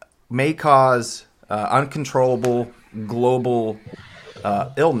uncontrollable global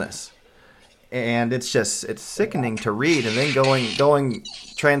illness. And it's sickening to read. And then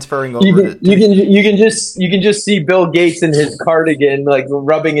transferring over you can just see Bill Gates in his cardigan, like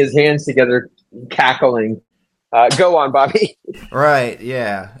rubbing his hands together, cackling. Go on, Bobby. Right.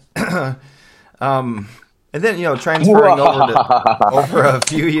 Yeah. And then transferring over a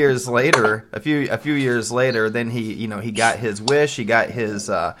few years later, then he got his wish. He got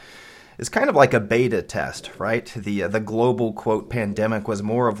his. It's kind of like a beta test, right? The global quote pandemic was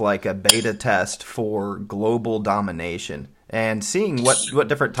more of like a beta test for global domination and seeing what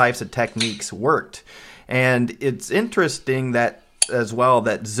different types of techniques worked. And it's interesting that as well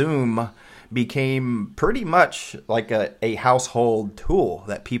that Zoom became pretty much like a household tool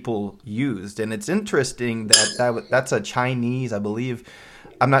that people used. And it's interesting that's a Chinese, I believe.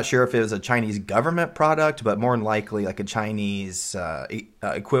 I'm not sure if it was a Chinese government product, but more than likely like a Chinese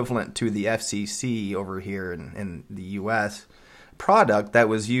equivalent to the FCC over here in the U.S. product that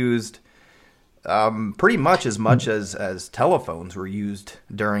was used pretty much as telephones were used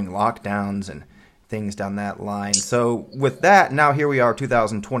during lockdowns and things down that line. So with that, now here we are,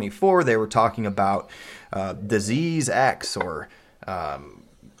 2024. They were talking about disease X or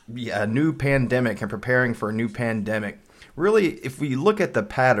a new pandemic and preparing for a new pandemic. Really, if we look at the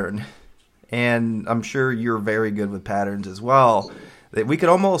pattern, and I'm sure you're very good with patterns as well, that we could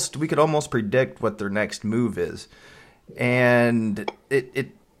almost predict what their next move is, and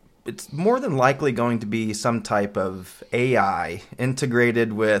it's more than likely going to be some type of AI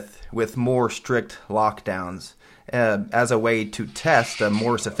integrated with more strict lockdowns as a way to test a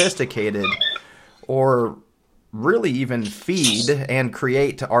more sophisticated or really even feed and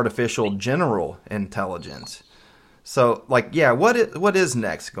create artificial general intelligence. So, what is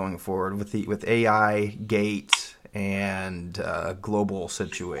next going forward with AI, Gates, and global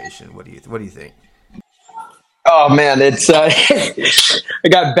situation? What do you think? Oh man, it's I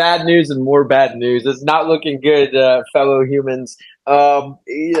got bad news and more bad news. It's not looking good, fellow humans.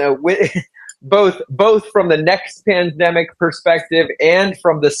 Both from the next pandemic perspective and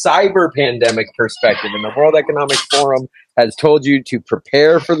from the cyber pandemic perspective. And the World Economic Forum has told you to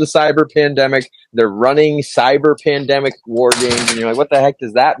prepare for the cyber pandemic. They're running cyber pandemic war games, and you're like, what the heck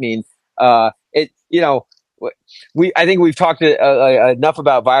does that mean? I think we've talked enough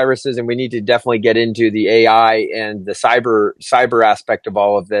about viruses, and we need to definitely get into the AI and the cyber aspect of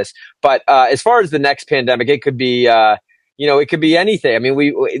all of this. But as far as the next pandemic, it could be it could be anything. I mean,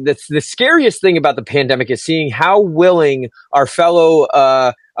 the scariest thing about the pandemic is seeing how willing our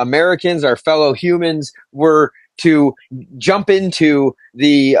fellow Americans, our fellow humans were to jump into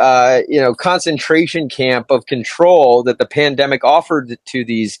the concentration camp of control that the pandemic offered to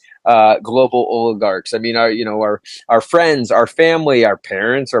these global oligarchs. I mean, our friends, our family, our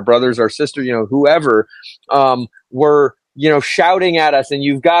parents, our brothers, our sisters, whoever were shouting at us, and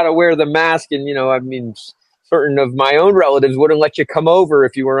you've got to wear the mask, and certain of my own relatives wouldn't let you come over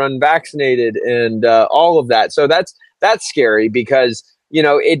if you were unvaccinated, and all of that. So that's scary because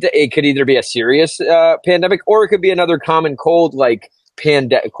it could either be a serious pandemic, or it could be another common cold like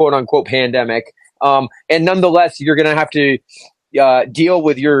quote unquote pandemic. And nonetheless, you're going to have to deal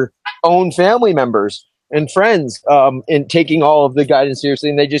with your own family members and friends in taking all of the guidance seriously,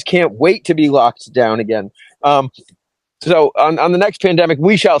 and they just can't wait to be locked down again. So on the next pandemic,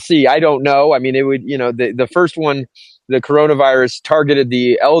 we shall see. I don't know. I mean, it would, the first one, the coronavirus targeted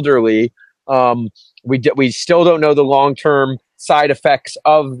the elderly. We still don't know the long-term side effects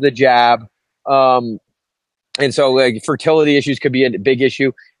of the jab. And so fertility issues could be a big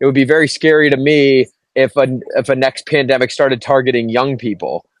issue. It would be very scary to me if a next pandemic started targeting young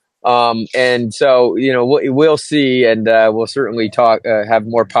people. And so, we'll see, and we'll certainly have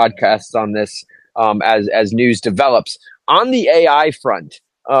more podcasts on this as news develops. On the AI front,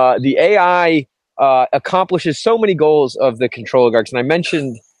 the AI accomplishes so many goals of the Controligarchs, and I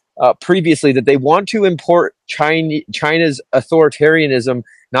mentioned previously that they want to import China's authoritarianism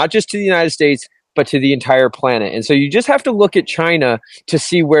not just to the United States, but to the entire planet. And so you just have to look at China to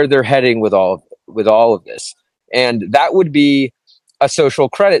see where they're heading with all of this. And that would be a social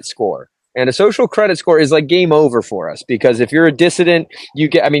credit score. And a social credit score is like game over for us, because if you're a dissident,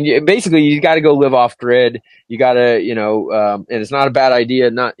 basically you got to go live off grid. You got to, and it's not a bad idea.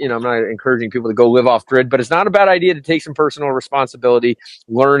 I'm not encouraging people to go live off grid, but it's not a bad idea to take some personal responsibility,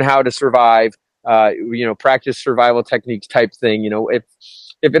 learn how to survive, practice survival techniques type thing. If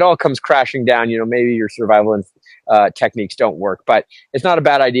it all comes crashing down, maybe your survival techniques don't work, but it's not a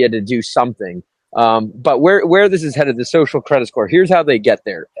bad idea to do something. But where this is headed, the social credit score, here's how they get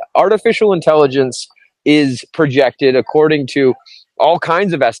there. Artificial intelligence is projected according to all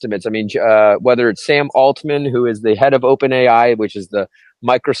kinds of estimates. I mean, whether it's Sam Altman, who is the head of OpenAI, which is the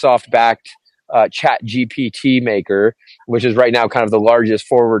Microsoft-backed Chat GPT maker, which is right now kind of the largest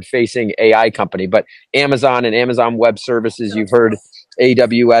forward-facing AI company. But Amazon and Amazon Web Services, you've heard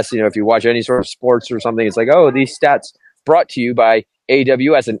AWS, if you watch any sort of sports or something, it's like, oh, these stats brought to you by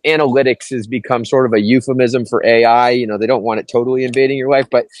AWS. And analytics has become sort of a euphemism for AI. They don't want it totally invading your life.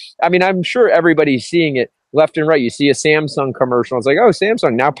 But I mean, I'm sure everybody's seeing it left and right. You see a Samsung commercial, it's like, oh,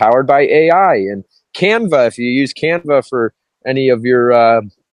 Samsung now powered by AI. And Canva, if you use Canva for any of your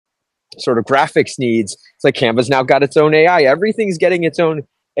sort of graphics needs, it's like Canva's now got its own AI. Everything's getting its own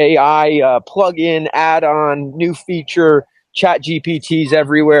AI plug-in, add-on, new feature. Chat GPT's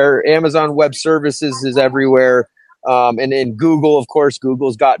everywhere. Amazon Web Services is everywhere. And in Google, of course,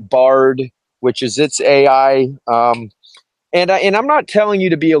 Google's got Bard, which is its AI. And I'm not telling you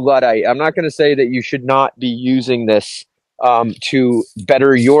to be a Luddite. I'm not going to say that you should not be using this to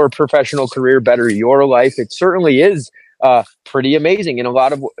better your professional career, better your life. It certainly is pretty amazing in a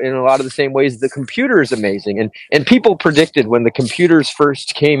lot of the same ways the computer is amazing. And people predicted when the computers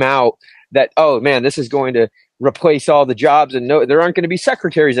first came out that, oh man, this is going to replace all the jobs, and no, there aren't going to be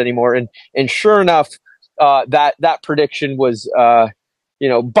secretaries anymore. And sure enough, that prediction was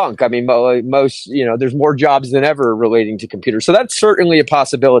bunk. I mean, most there's more jobs than ever relating to computers. So that's certainly a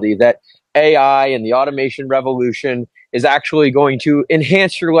possibility that AI and the automation revolution is actually going to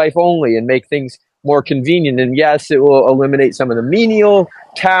enhance your life only and make things more convenient. And yes, it will eliminate some of the menial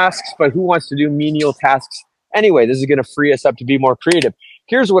tasks, but who wants to do menial tasks anyway? This is going to free us up to be more creative.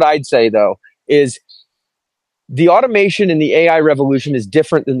 Here's what I'd say, though, is the automation in the AI revolution is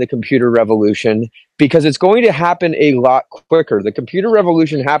different than the computer revolution because it's going to happen a lot quicker. The computer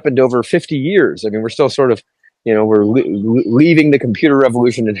revolution happened over 50 years. I mean, we're still sort of, we're leaving the computer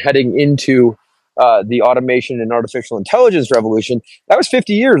revolution and heading into the automation and artificial intelligence revolution. That was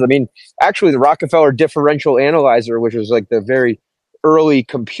 50 years. I mean, actually, the Rockefeller differential analyzer, which was like the very early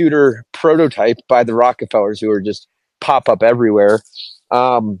computer prototype by the Rockefellers, who are just pop up everywhere.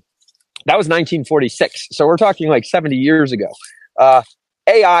 That was 1946. So we're talking like 70 years ago.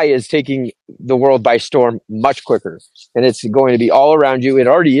 AI is taking the world by storm much quicker, and it's going to be all around you. It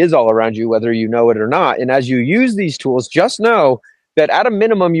already is all around you, whether you know it or not. And as you use these tools, just know that at a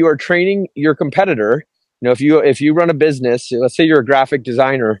minimum, you are training your competitor. If you run a business, let's say you're a graphic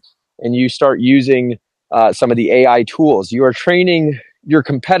designer and you start using some of the AI tools, you are training your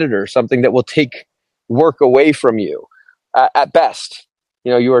competitor, something that will take work away from you at best.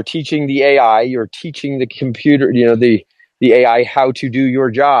 You are teaching the AI, you're teaching the computer, the AI how to do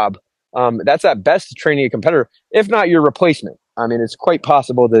your job. That's at best training a competitor, if not your replacement. I mean, it's quite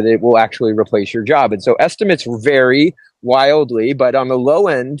possible that it will actually replace your job. And so estimates vary wildly, but on the low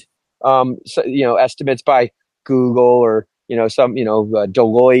end, estimates by Google or, some,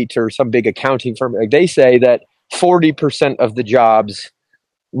 Deloitte or some big accounting firm, like they say that 40% of the jobs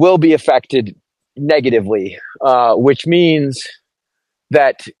will be affected negatively, which means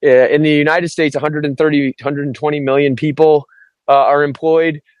that in the United States, 120 million people are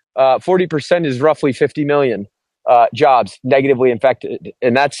employed. 40% is roughly 50 million jobs negatively affected.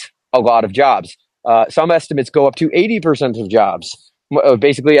 And that's a lot of jobs. Some estimates go up to 80% of jobs.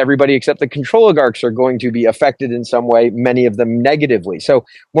 Basically, everybody except the Controligarchs are going to be affected in some way, many of them negatively. So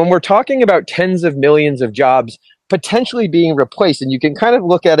when we're talking about tens of millions of jobs potentially being replaced, and you can kind of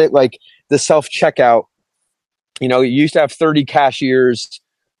look at it like the self-checkout. You used to have 30 cashiers,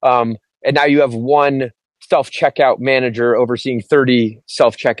 and now you have one self-checkout manager overseeing 30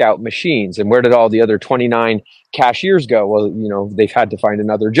 self-checkout machines. And where did all the other 29 cashiers go? Well, they've had to find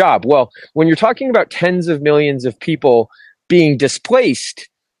another job. Well, when you're talking about tens of millions of people being displaced,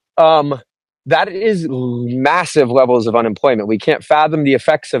 that is massive levels of unemployment. We can't fathom the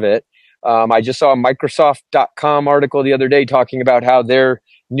effects of it. I just saw a Microsoft.com article the other day talking about how their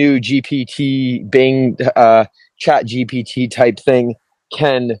new GPT, Bing, Chat GPT type thing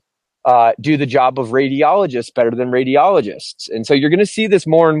can do the job of radiologists better than radiologists. And so you're going to see this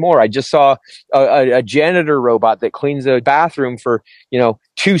more and more. I just saw a janitor robot that cleans a bathroom for,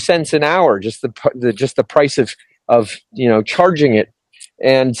 2 cents an hour, just the price of charging it.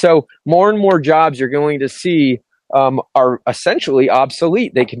 And so more and more jobs you're going to see are essentially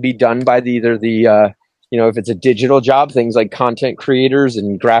obsolete. They can be done by either if it's a digital job, things like content creators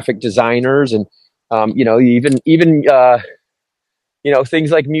and graphic designers, and even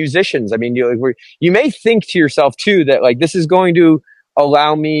things like musicians. I mean, you may think to yourself too that like this is going to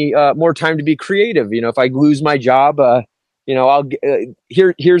allow me more time to be creative. If I lose my job,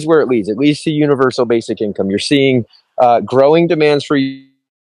 here's where it leads. It leads to universal basic income. You're seeing growing demands for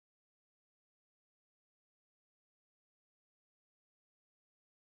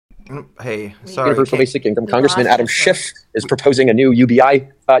Hey, sorry. Universal basic income. Congressman Adam Schiff is proposing a new UBI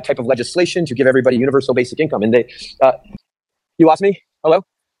type of legislation to give everybody universal basic income. And you lost me? Hello?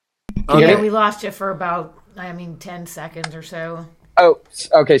 Yeah, we lost you for about, 10 seconds or so. Oh,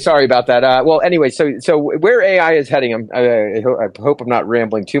 okay. Sorry about that. Well, anyway, so where AI is heading, I hope I'm not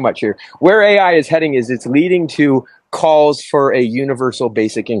rambling too much here. Where AI is heading is it's leading to calls for a universal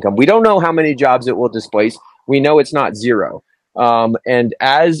basic income. We don't know how many jobs it will displace. We know it's not zero. And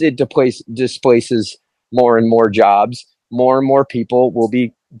as it displaces more and more jobs, more and more people will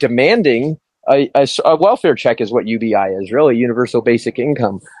be demanding a welfare check, is what UBI is, really, universal basic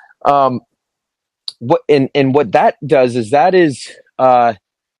income. What that does is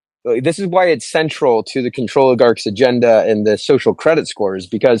this is why it's central to the Controligarchs agenda and the social credit scores,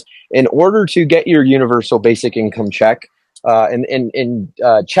 because in order to get your universal basic income check, and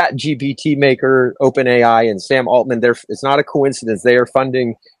Chat GPT maker, OpenAI, and Sam Altman, it's not a coincidence. They are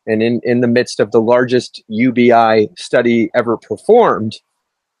funding and in the midst of the largest UBI study ever performed.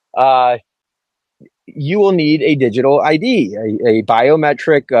 You will need a digital ID, a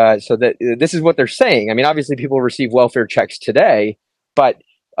biometric, so that this is what they're saying. I mean, obviously people receive welfare checks today, but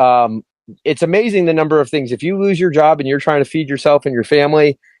it's amazing the number of things. If you lose your job and you're trying to feed yourself and your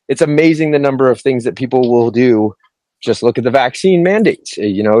family, it's amazing the number of things that people will do. Just look at the vaccine mandates.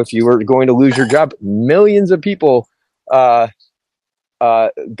 If you were going to lose your job, millions of people got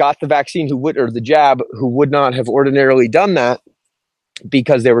the vaccine or the jab who would not have ordinarily done that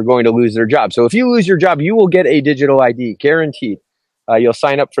because they were going to lose their job. So if you lose your job, you will get a digital ID, guaranteed. You'll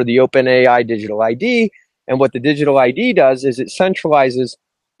sign up for the OpenAI digital ID. And what the digital ID does is it centralizes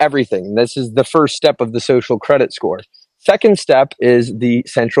everything. This is the first step of the social credit score. Second step is the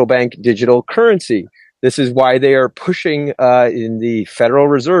central bank digital currency. This is why they are pushing in the Federal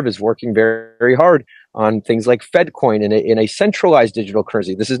Reserve is working very, very hard on things like FedCoin in a centralized digital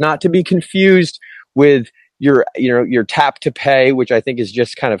currency. This is not to be confused with your tap to pay, which I think is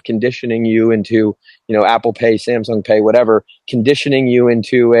just kind of conditioning you into, Apple Pay, Samsung Pay, whatever, conditioning you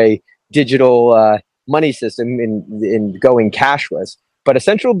into a digital money system in going cashless. But a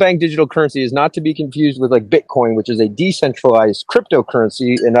central bank digital currency is not to be confused with like Bitcoin, which is a decentralized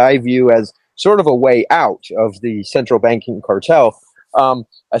cryptocurrency, and I view as sort of a way out of the central banking cartel. A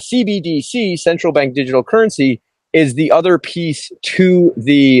CBDC, central bank digital currency, is the other piece to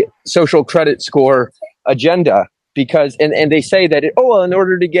the social credit score agenda, because and they say that in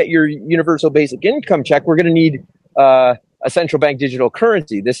order to get your universal basic income check, we're going to need a central bank digital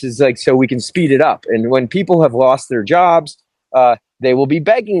currency. This is like so we can speed it up. And when people have lost their jobs, they will be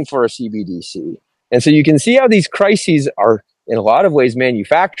begging for a CBDC. And so you can see how these crises are in a lot of ways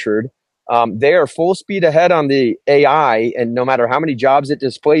manufactured. They are full speed ahead on the AI, and no matter how many jobs it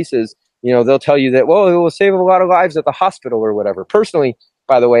displaces, they'll tell you that, well, it will save a lot of lives at the hospital or whatever. Personally,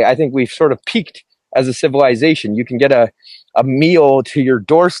 by the way, I think we've sort of peaked as a civilization. You can get a meal to your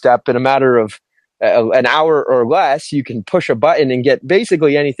doorstep in a matter of an hour or less. You can push a button and get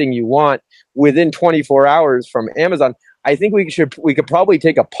basically anything you want within 24 hours from Amazon. I think we could probably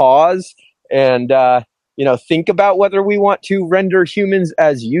take a pause and think about whether we want to render humans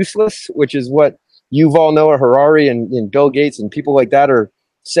as useless, which is what Yuval Noah Harari and Bill Gates and people like that are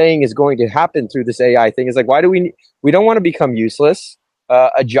saying is going to happen through this AI thing. Is like, why do we don't want to become useless?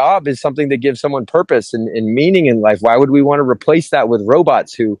 A job is something that gives someone purpose and meaning in life. Why would we want to replace that with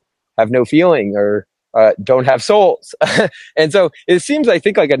robots who have no feeling or don't have souls? And so it seems, I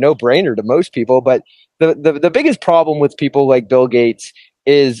think, like a no-brainer to most people. But the biggest problem with people like Bill Gates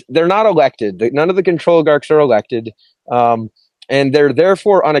is they're not elected. None of the Controligarchs are elected, and they're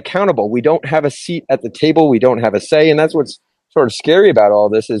therefore unaccountable. We don't have a seat at the table. We don't have a say, and that's what's sort of scary about all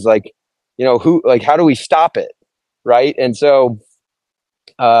this. Is like, how do we stop it, right? And so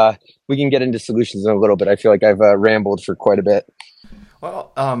we can get into solutions in a little bit. I feel like I've rambled for quite a bit.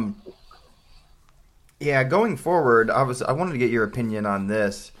 Well, yeah, going forward, I wanted to get your opinion on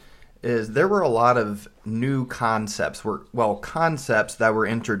this. is there were a lot of new concepts, concepts that were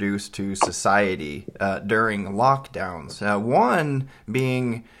introduced to society during lockdowns. One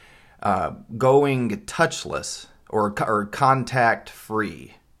being going touchless or contact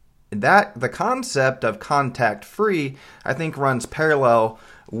free. That the concept of contact free, I think, runs parallel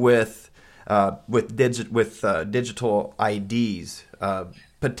with digital IDs.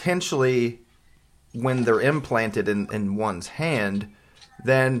 Potentially, when they're implanted in one's hand,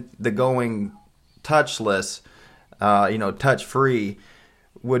 then the going touchless, touch free,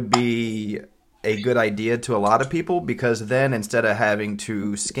 would be a good idea to a lot of people, because then instead of having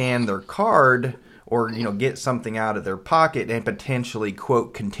to scan their card or get something out of their pocket and potentially,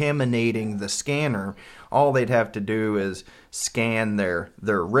 quote, contaminating the scanner, all they'd have to do is scan their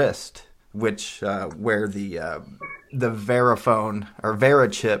wrist, which where the Verifone or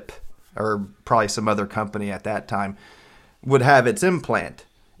Verichip, or probably some other company at that time, would have its implant.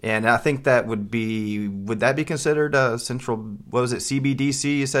 And I think that would that be considered a central, what was it,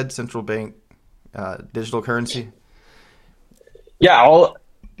 CBDC, you said, central bank digital currency? Yeah,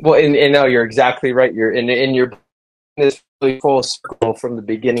 no, you're exactly right. You're in this really full circle from the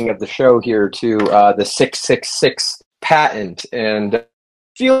beginning of the show here to the 666 patent, and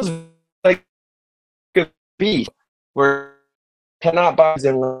feels like a beast where you cannot buy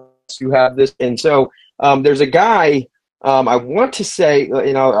unless you have this. And so there's a guy, I want to say,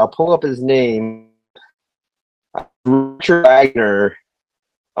 I'll pull up his name, Richard Wagner,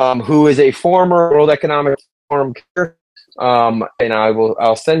 who is a former World Economic Forum, and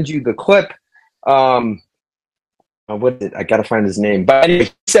I'll send you the clip. What is it? I got to find his name. But anyway,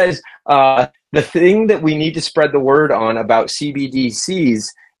 he says the thing that we need to spread the word on about CBDCs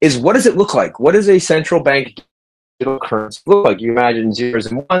is, what does it look like? What does a central bank digital currency look like? You imagine zeros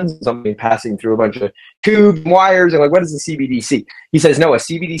and ones, something passing through a bunch of tubes and wires, and what is a CBDC? He says, no, a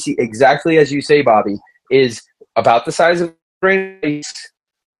CBDC, exactly as you say, Bobby, is about the size of a grain of rice,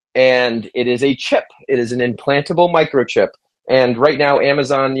 and it is a chip. It is an implantable microchip. And right now,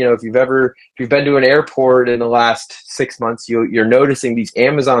 Amazon, if you've been to an airport in the last 6 months, you're noticing these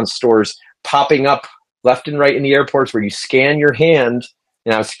Amazon stores popping up left and right in the airports where you scan your hand.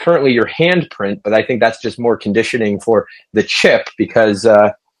 Now, it's currently your handprint, but I think that's just more conditioning for the chip, because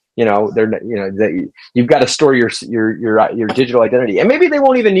you've got to store your digital identity, and maybe they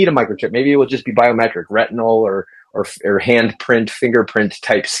won't even need a microchip. Maybe it will just be biometric, retinal or handprint, fingerprint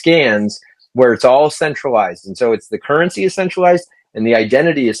type scans, where it's all centralized. And so it's the currency is centralized and the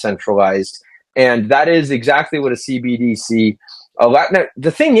identity is centralized. And that is exactly what a CBDC allows. Now,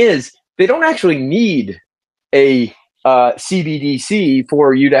 the thing is, they don't actually need a CBDC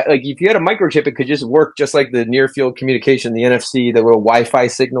for you to, like, if you had a microchip, it could just work just like the near field communication, the NFC, the little Wi-Fi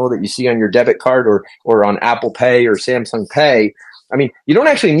signal that you see on your debit card or on Apple Pay or Samsung Pay. I mean, you don't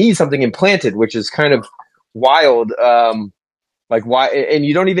actually need something implanted, which is kind of wild. Like, why? And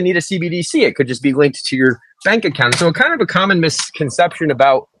you don't even need a CBDC. It could just be linked to your bank account. So kind of a common misconception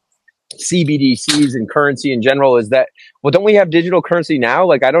about CBDCs and currency in general is that, well, don't we have digital currency now?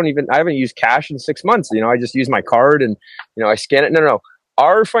 Like, I haven't used cash in 6 months. I just use my card and, I scan it. No.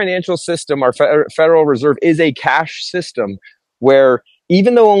 Our financial system, our Federal Reserve, is a cash system where,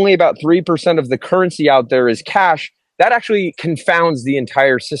 even though only about 3% of the currency out there is cash, that actually confounds the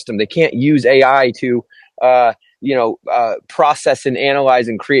entire system. They can't use AI to, process and analyze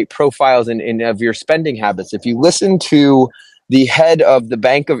and create profiles of your spending habits. If you listen to the head of the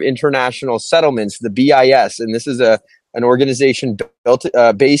Bank of International Settlements, the BIS, and this is an organization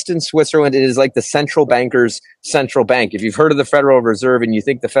based in Switzerland. It is like the central banker's central bank. If you've heard of the Federal Reserve and you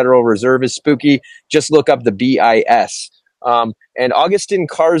think the Federal Reserve is spooky, just look up the BIS. And Augustin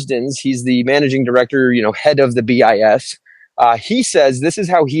Carstens, he's the managing director, head of the BIS. He says this is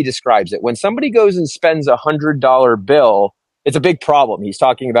how he describes it. When somebody goes and spends $100 bill, it's a big problem. He's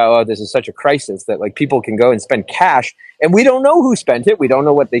talking about, this is such a crisis that, like, people can go and spend cash and we don't know who spent it. We don't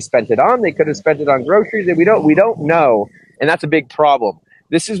know what they spent it on. They could have spent it on groceries, and we don't know. And that's a big problem.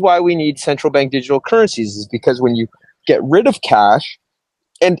 This is why we need central bank digital currencies, is because when you get rid of cash,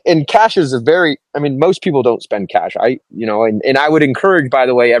 and cash is most people don't spend cash. And I would encourage, by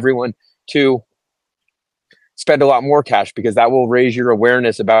the way, everyone to spend a lot more cash, because that will raise your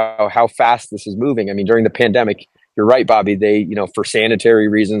awareness about how fast this is moving. I mean, during the pandemic, you're right, Bobby, they, for sanitary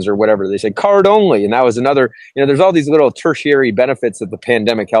reasons or whatever, they said card only. And that was another, there's all these little tertiary benefits that the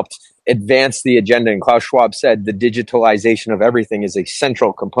pandemic helped advance the agenda. And Klaus Schwab said the digitalization of everything is a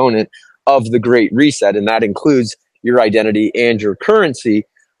central component of the Great Reset. And that includes your identity and your currency.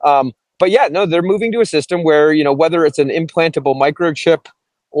 But yeah, no, they're moving to a system where, whether it's an implantable microchip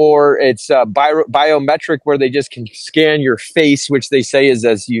or it's biometric, where they just can scan your face, which they say is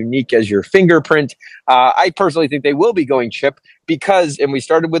as unique as your fingerprint. I personally think they will be going chip because, and we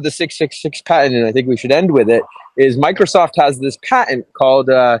started with the 666 patent, and I think we should end with it, is Microsoft has this patent called,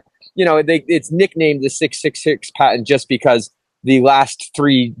 it's nicknamed the 666 patent just because the last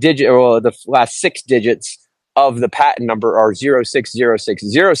the last 6 digits of the patent number are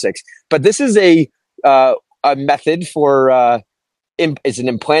 060606. But this is a method for, it's an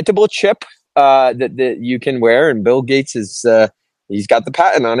implantable chip that you can wear, and Bill Gates he's got the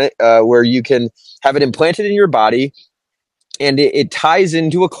patent on it, where you can have it implanted in your body, and it ties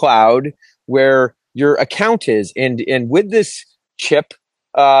into a cloud where your account is, and with this chip,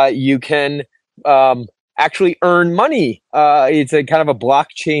 you can actually earn money. It's a kind of a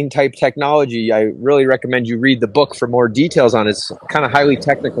blockchain type technology. I really recommend you read the book for more details on it. It's kind of highly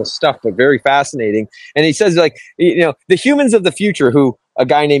technical stuff, but very fascinating. And he says, like, the humans of the future, who a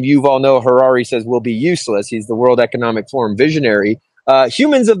guy named Yuval Noah Harari says will be useless. He's the World Economic Forum visionary.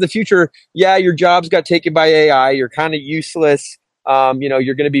 Humans of the future, your jobs got taken by AI. You're kind of useless. You're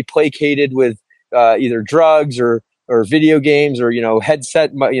going to be placated with either drugs or video games or,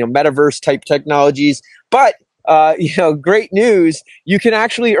 headset, metaverse type technologies. But, great news. You can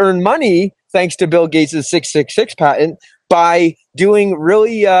actually earn money thanks to Bill Gates' 666 patent by doing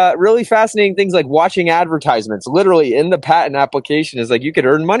really, really fascinating things like watching advertisements. Literally in the patent application is like you could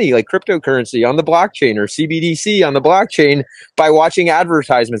earn money like cryptocurrency on the blockchain or CBDC on the blockchain by watching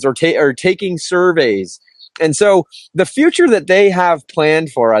advertisements or taking surveys. And so the future that they have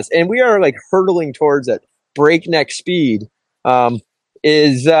planned for us, and we are like hurtling towards it, breakneck speed,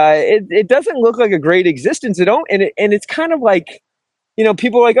 it doesn't look like a great existence. And it's kind of like,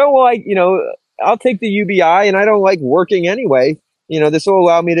 people are like, oh, well, I'll take the UBI and I don't like working anyway. This will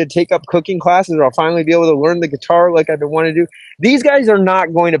allow me to take up cooking classes, or I'll finally be able to learn the guitar like I've been wanting to do. These guys are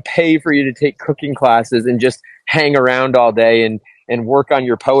not going to pay for you to take cooking classes and just hang around all day and work on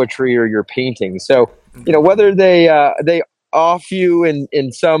your poetry or your painting. So, whether they off you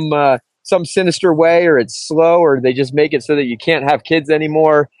in some sinister way, or it's slow, or they just make it so that you can't have kids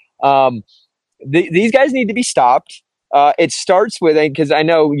anymore. These guys need to be stopped. It starts with, because I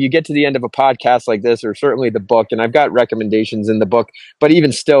know you get to the end of a podcast like this, or certainly the book, and I've got recommendations in the book, but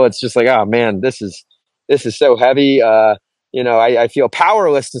even still, it's just like, oh man, this is so heavy. I feel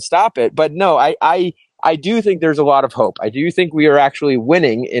powerless to stop it. But no, I do think there's a lot of hope. I do think we are actually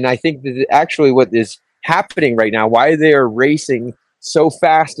winning, and I think that actually what is happening right now, why they are racing so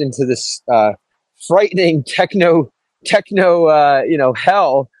fast into this frightening technocratic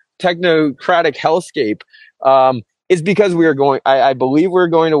hellscape, is because we are going. I believe we're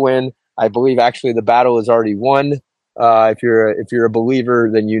going to win. I believe actually the battle is already won. If you're a believer,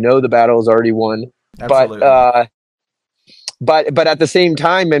 then the battle is already won. Absolutely. But at the same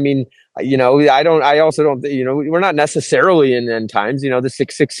time, I mean, I also don't, we're not necessarily in end times. The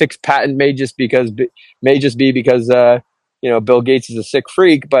 666 patent may just be because Bill Gates is a sick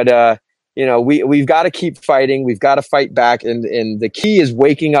freak, but we've got to keep fighting. We've got to fight back, and the key is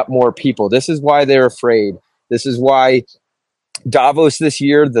waking up more people. This is why they're afraid. This is why Davos this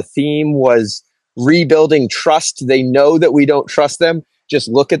year, the theme was rebuilding trust. They know that we don't trust them. Just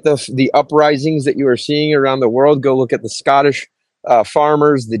look at the uprisings that you are seeing around the world. Go look at the Scottish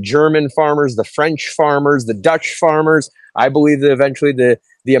farmers, the German farmers, the French farmers, the Dutch farmers. I believe that eventually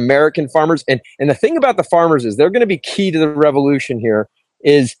the American farmers, and the thing about the farmers is they're going to be key to the revolution here.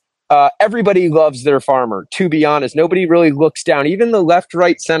 Is everybody loves their farmer, to be honest. Nobody really looks down. Even the left,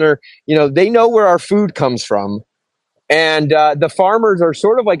 right, center, they know where our food comes from. And the farmers are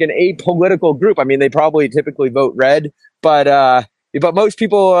sort of like an apolitical group. I mean, they probably typically vote red, but most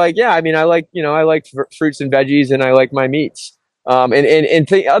people are like, yeah, I mean, I like fruits and veggies, and I like my meats.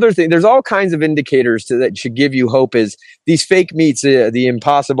 Other thing, there's all kinds of indicators that should give you hope. Is these fake meats, the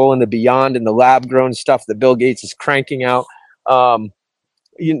Impossible and the Beyond and the lab grown stuff that Bill Gates is cranking out.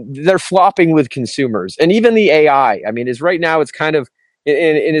 They're flopping with consumers, and even the AI. I mean, right now it's kind of,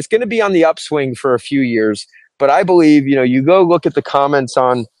 and it's going to be on the upswing for a few years. But I believe, you go look at the comments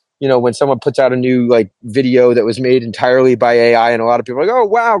on, when someone puts out a new video that was made entirely by AI, and a lot of people are like, oh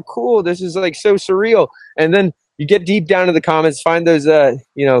wow, cool, this is so surreal. And then you get deep down to the comments, find those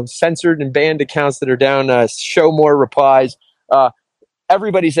censored and banned accounts that are down, show more replies.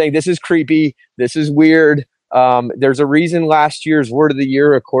 Everybody's saying this is creepy, this is weird. There's a reason last year's word of the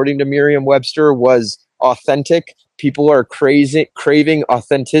year, according to Merriam-Webster, was authentic. People are craving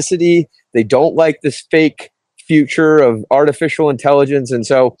authenticity. They don't like this fake future of artificial intelligence. And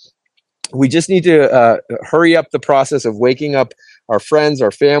so we just need to hurry up the process of waking up our friends,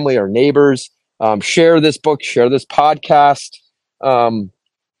 our family, our neighbors. Share this book, share this podcast.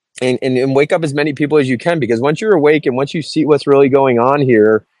 and wake up as many people as you can, because once you're awake and once you see what's really going on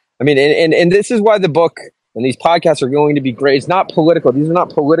here, I mean, and this is why the book and these podcasts are going to be great. It's not political. These are not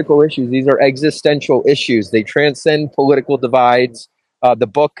political issues. These are existential issues. They transcend political divides. The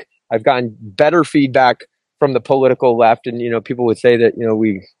book, I've gotten better feedback from the political left, and people would say that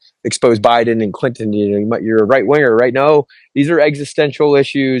we expose Biden and Clinton. You're a right winger, right? No, these are existential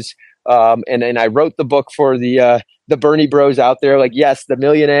issues. And I wrote the book for the Bernie bros out there. Like, yes, the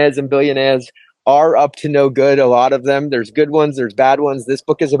millionaires and billionaires are up to no good. A lot of them. There's good ones. There's bad ones. This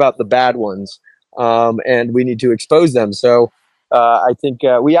book is about the bad ones, and we need to expose them. So I think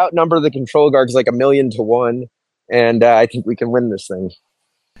we outnumber the Controligarchs like 1,000,000 to 1, and I think we can win this thing.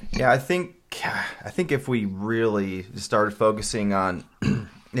 Yeah, I think if we really started focusing on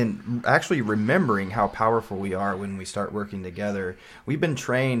and actually remembering how powerful we are when we start working together. We've been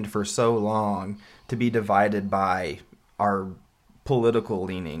trained for so long to be divided by our political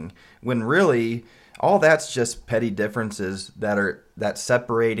leaning, when really all that's just petty differences that's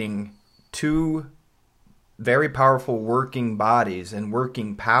separating two very powerful working bodies and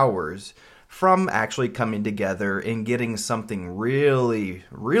working powers from actually coming together and getting something really,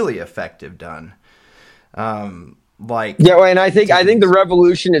 really effective done. And I think the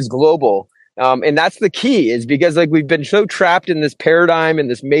revolution is global, and that's the key. Is because we've been so trapped in this paradigm, in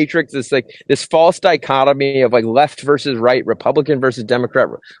this matrix, this false dichotomy of left versus right, Republican versus Democrat,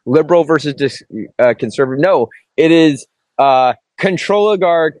 liberal versus conservative. No, it is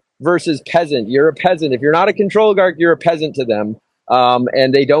controligarch versus peasant. You're a peasant. If you're not a controligarch, you're a peasant to them,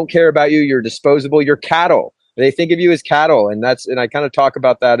 and they don't care about you. You're disposable. You're cattle. They think of you as cattle, and I kind of talk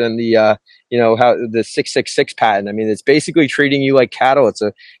about that in the how the 666 patent. I mean, it's basically treating you like cattle. It's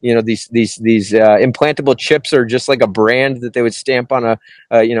these implantable chips are just like a brand that they would stamp on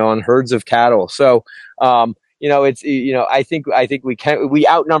on herds of cattle. So I think we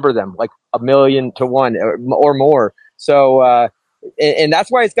outnumber them like 1,000,000 to 1 or more. So and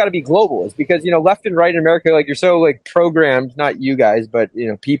that's why it's got to be global. It's because left and right in America, you're so programmed, not you guys, but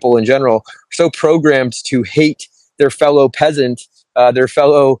people in general, are so programmed to hate their fellow peasant, their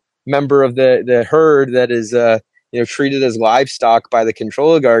fellow member of the herd that is treated as livestock by the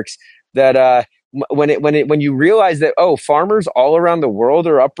controligarchs, that when you realize that farmers all around the world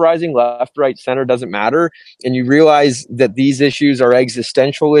are uprising, left, right, center, doesn't matter, and you realize that these issues are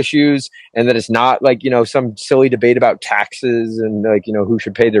existential issues, and that it's not some silly debate about taxes and who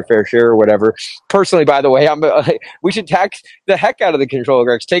should pay their fair share or whatever. Personally, by the way, we should tax the heck out of the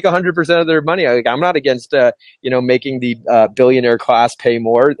controligarchs, take 100% of their money. I'm not against making the billionaire class pay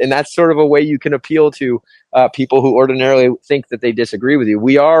more, and that's sort of a way you can appeal to people who ordinarily think that they disagree with you.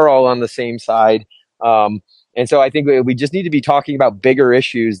 We are all on the same side. And so I think we just need to be talking about bigger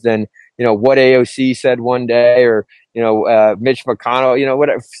issues than, what AOC said one day, or, Mitch McConnell,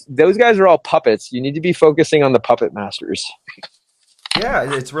 whatever. Those guys are all puppets. You need to be focusing on the puppet masters.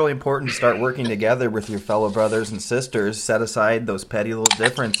 Yeah, it's really important to start working together with your fellow brothers and sisters, set aside those petty little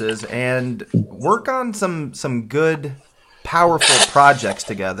differences, and work on some good, powerful projects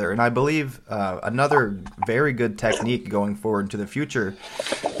together. And I believe another very good technique going forward into the future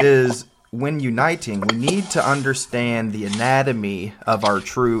is, when uniting, we need to understand the anatomy of our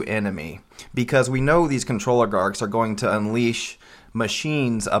true enemy, because we know these controligarchs are going to unleash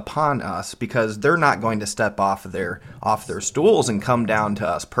machines upon us, because they're not going to step off their stools and come down to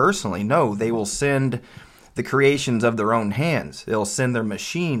us personally. No, they will send the creations of their own hands. They'll send their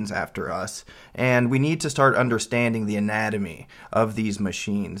machines after us, and we need to start understanding the anatomy of these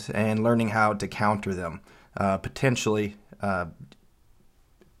machines and learning how to counter them, potentially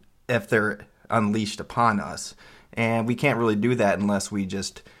if they're unleashed upon us. And we can't really do that unless we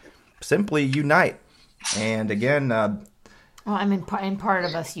just simply unite. And again, part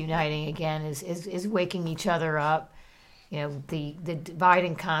of us uniting again is waking each other up. The divide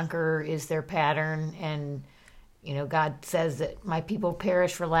and conquer is their pattern, and God says that my people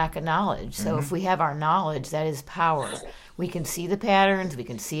perish for lack of knowledge. So if we have our knowledge, that is power. We can see the patterns, we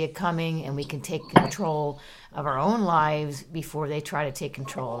can see it coming, and we can take control of our own lives before they try to take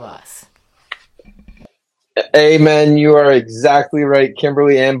control of us. Amen. You are exactly right,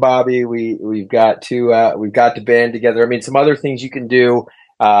 Kimberly and Bobby. We've got to band together. I mean, some other things you can do.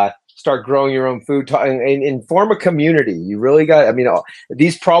 Start growing your own food and form a community. You really got. I mean,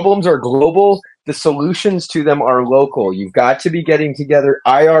 these problems are global. The solutions to them are local. You've got to be getting together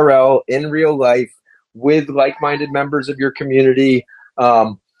IRL in real life with like-minded members of your community.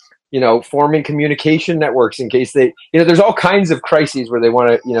 Forming communication networks in case they, there's all kinds of crises where they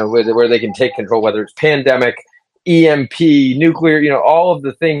want to, where they can take control, whether it's pandemic, EMP, nuclear, all of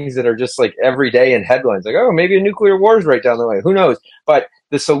the things that are just every day in headlines, maybe a nuclear war is right down the way. Who knows? But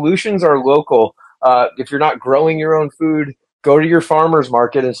the solutions are local. If you're not growing your own food, go to your farmer's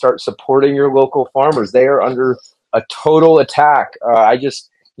market and start supporting your local farmers. They are under a total attack. I just,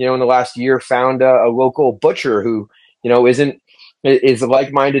 in the last year found a local butcher who, is a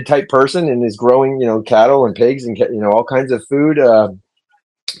like-minded type person and is growing, cattle and pigs and, all kinds of food,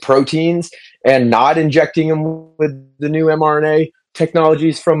 proteins, and not injecting them with the new mRNA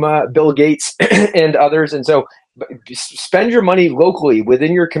technologies from Bill Gates and others. And so spend your money locally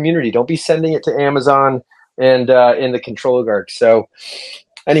within your community. Don't be sending it to Amazon and in the Controligarchs. So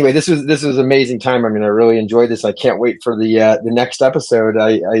anyway, this was an amazing time. I mean, I really enjoyed this. I can't wait for the next episode.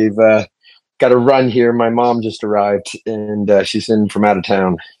 I've got to run here. My mom just arrived, and she's in from out of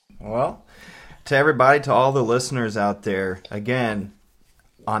town. Well, to everybody, to all the listeners out there, again,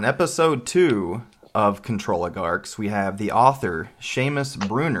 on episode 2 of Controligarchs, we have the author, Seamus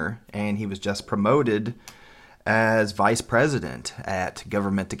Bruner, and he was just promoted as vice president at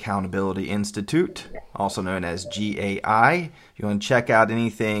Government Accountability Institute, also known as GAI. If you want to check out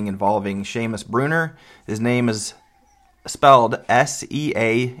anything involving Seamus Bruner, his name is spelled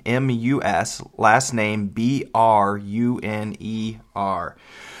Seamus, last name Bruner.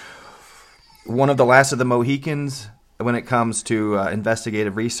 One of the last of the Mohicans when it comes to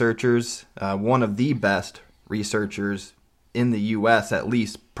investigative researchers, one of the best researchers in the U.S., at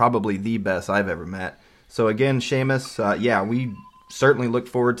least probably the best I've ever met. So again, Seamus, we certainly look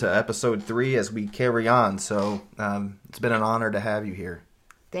forward to episode 3 as we carry on. So it's been an honor to have you here.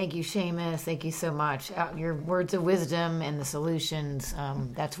 Thank you, Seamus. Thank you so much. Your words of wisdom and the solutions,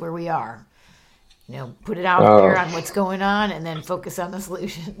 that's where we are. Put it out there on what's going on and then focus on the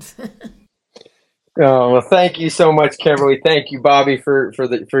solutions. Oh, well, thank you so much, Kimberly. Thank you, Bobby, for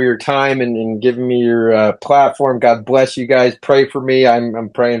your time and giving me your platform. God bless you guys. Pray for me. I'm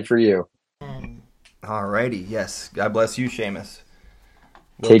praying for you. All righty. Yes. God bless you, Seamus.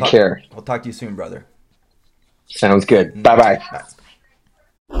 Take care. We'll talk to you soon, brother. Sounds good. Bye-bye.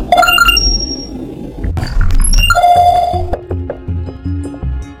 Bye.